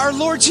cross of our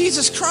Lord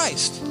Jesus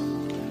Christ.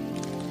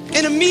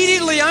 And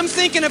immediately I'm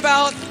thinking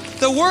about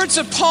the words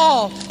of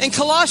Paul in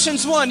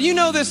Colossians 1. You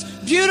know this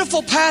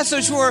beautiful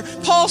passage where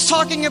Paul's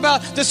talking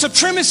about the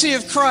supremacy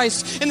of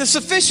Christ and the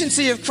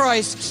sufficiency of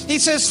Christ. He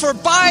says, for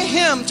by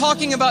him,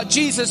 talking about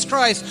Jesus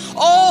Christ,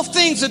 all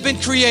things have been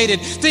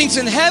created. Things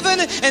in heaven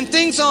and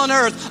things on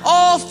earth.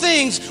 All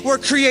things were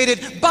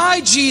created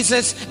by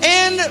Jesus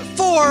and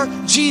for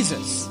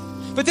Jesus.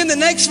 But then the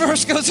next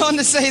verse goes on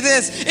to say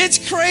this.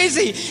 It's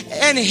crazy.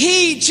 And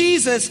he,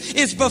 Jesus,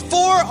 is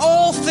before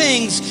all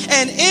things,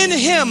 and in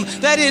him,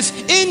 that is,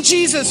 in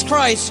Jesus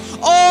Christ,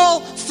 all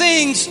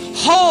things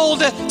hold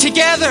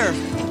together.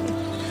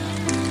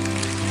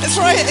 It's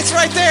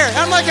right there.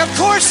 I'm like, of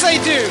course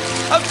they do.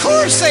 Of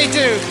course they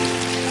do.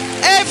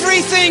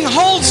 Everything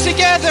holds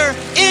together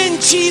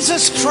in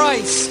Jesus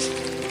Christ.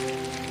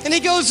 And he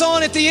goes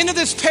on at the end of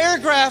this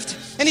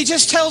paragraph, and he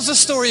just tells the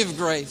story of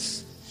grace.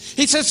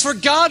 He says, for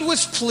God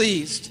was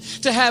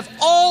pleased to have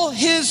all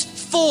his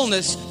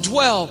fullness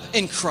dwell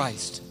in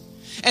Christ,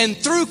 and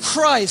through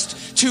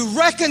Christ to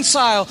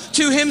reconcile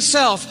to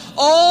himself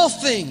all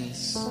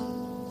things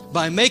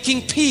by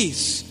making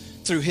peace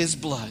through his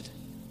blood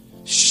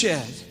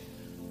shed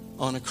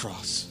on a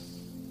cross.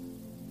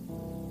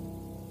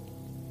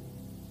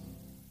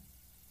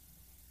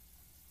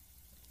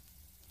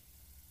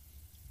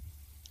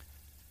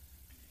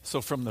 So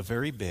from the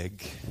very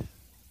big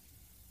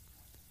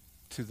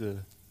to the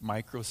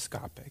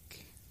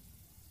microscopic,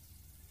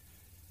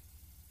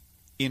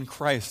 in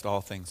Christ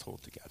all things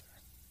hold together.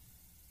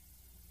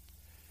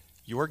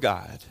 Your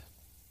God,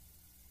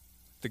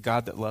 the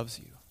God that loves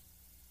you,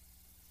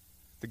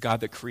 the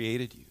God that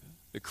created you,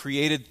 that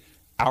created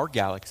our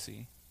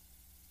galaxy,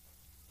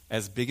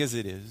 as big as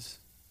it is,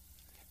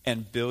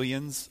 and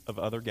billions of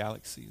other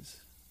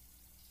galaxies,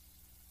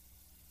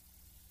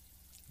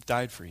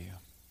 died for you,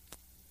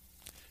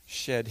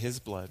 shed his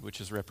blood,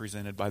 which is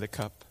represented by the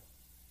cup,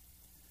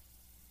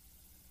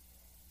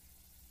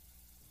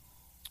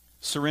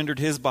 surrendered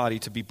his body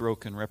to be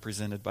broken,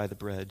 represented by the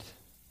bread.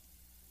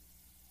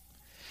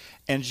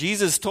 And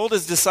Jesus told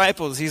his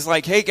disciples, he's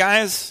like, hey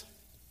guys,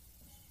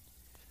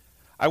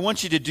 I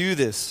want you to do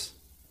this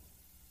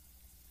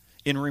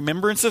in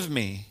remembrance of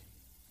me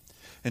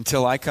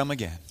until I come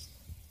again.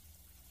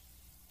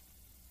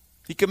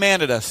 He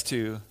commanded us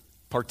to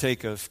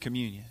partake of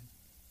communion.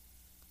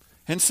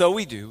 And so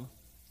we do.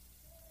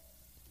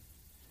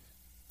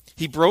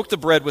 He broke the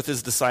bread with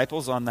his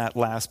disciples on that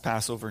last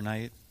Passover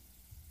night.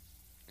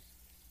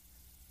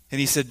 And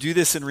he said, do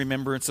this in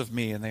remembrance of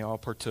me. And they all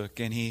partook.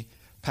 And he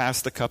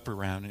passed the cup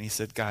around. And he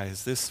said,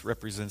 guys, this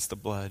represents the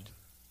blood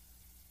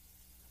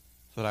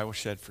that I will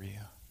shed for you.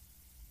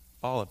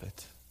 All of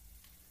it.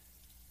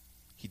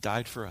 He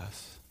died for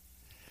us.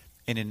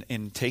 And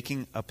in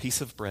taking a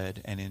piece of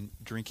bread and in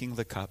drinking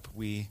the cup,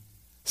 we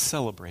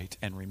celebrate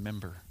and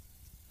remember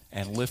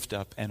and lift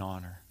up and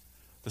honor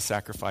the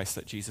sacrifice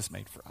that Jesus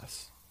made for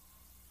us.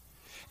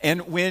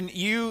 And when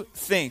you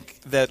think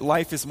that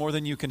life is more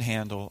than you can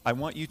handle, I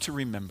want you to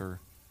remember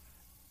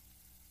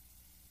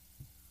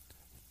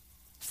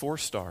 4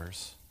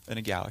 stars in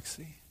a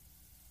galaxy.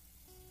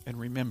 And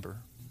remember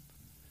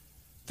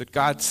that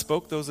God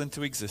spoke those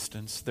into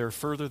existence. They're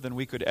further than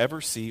we could ever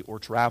see or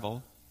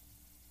travel.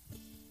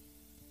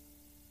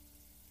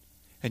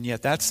 And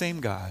yet that same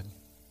God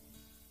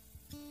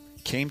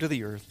came to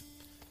the earth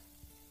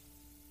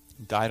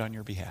and died on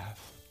your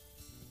behalf.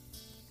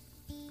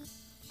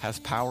 Has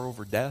power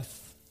over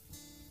death,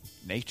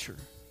 nature,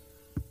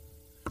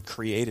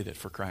 created it,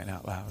 for crying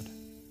out loud.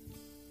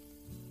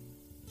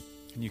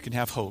 And you can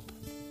have hope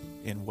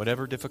in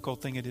whatever difficult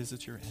thing it is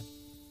that you're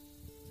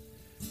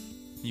in.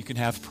 You can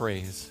have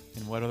praise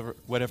in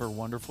whatever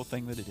wonderful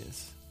thing that it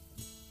is.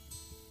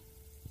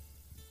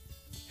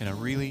 In a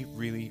really,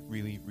 really,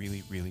 really,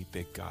 really, really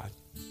big God.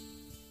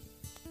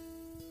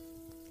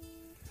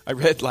 I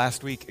read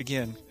last week,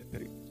 again,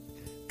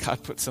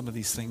 God put some of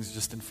these things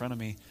just in front of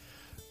me.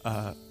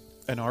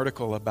 An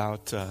article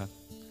about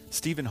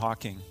Stephen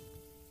Hawking.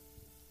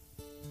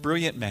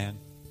 Brilliant man.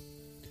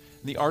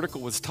 And the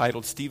article was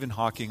titled, Stephen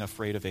Hawking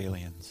Afraid of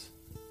Aliens.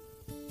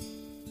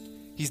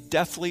 He's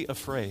deathly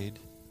afraid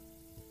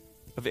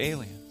of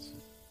aliens.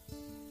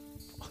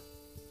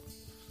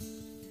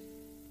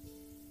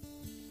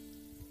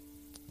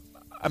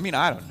 I mean,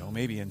 I don't know,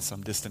 maybe in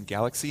some distant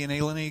galaxy an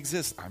alien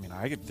exists. I mean,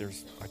 I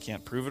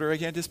can't prove it or I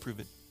can't disprove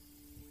it.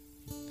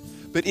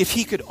 But if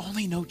he could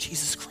only know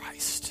Jesus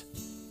Christ,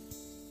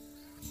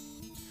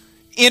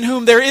 in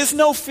whom there is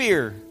no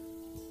fear,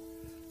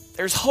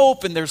 there's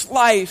hope and there's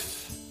life.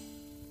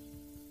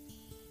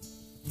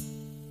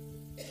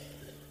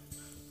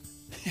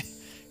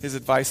 His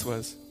advice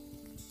was,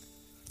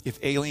 if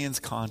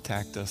aliens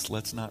contact us,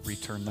 let's not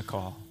return the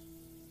call.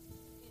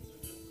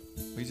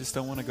 We just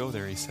don't want to go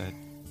there, he said.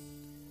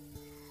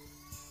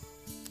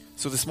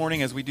 So this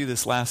morning as we do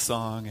this last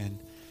song and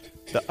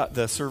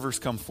the servers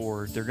come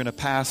forward, they're going to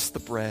pass the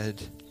bread.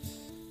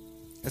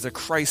 As a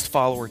Christ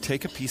follower,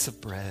 take a piece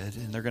of bread,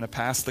 and they're going to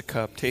pass the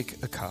cup.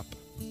 Take a cup.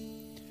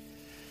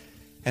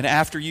 And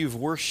after you've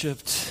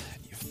worshiped,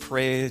 you've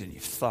prayed and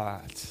you've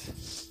thought,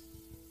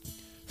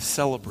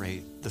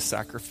 celebrate the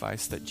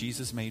sacrifice that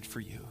Jesus made for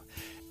you.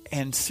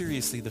 And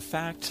seriously, the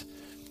fact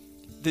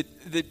that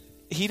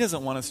he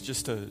doesn't want us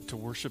just to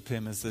worship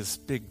him as this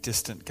big,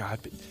 distant God,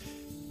 but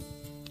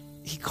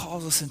he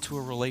calls us into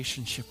a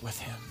relationship with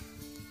him.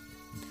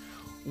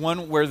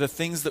 One where the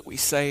things that we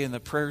say and the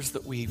prayers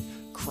that we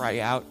cry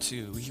out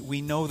to,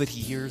 we know that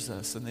he hears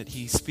us and that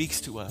he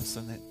speaks to us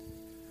and that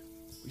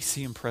we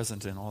see him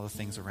present in all the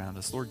things around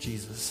us. Lord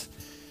Jesus,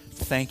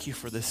 thank you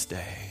for this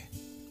day.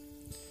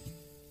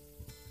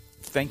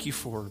 Thank you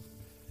for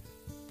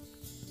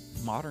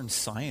modern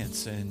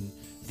science and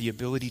the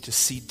ability to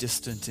see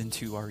distant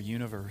into our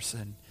universe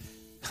and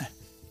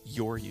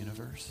your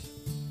universe.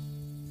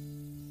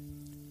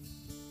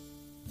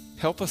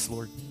 Help us,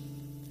 Lord,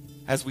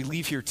 as we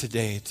leave here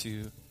today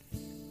to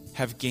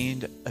have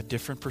gained a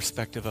different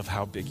perspective of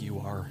how big you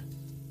are.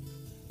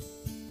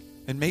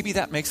 And maybe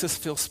that makes us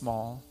feel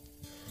small,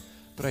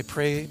 but I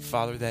pray,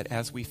 Father, that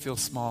as we feel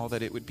small,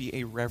 that it would be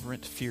a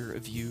reverent fear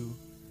of you,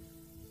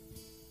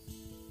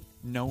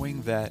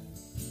 knowing that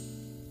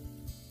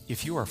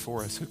if you are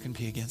for us, who can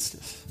be against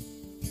us?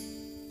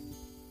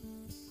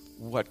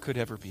 What could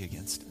ever be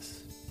against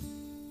us?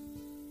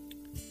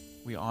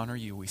 We honor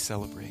you, we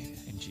celebrate.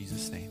 In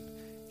Jesus' name.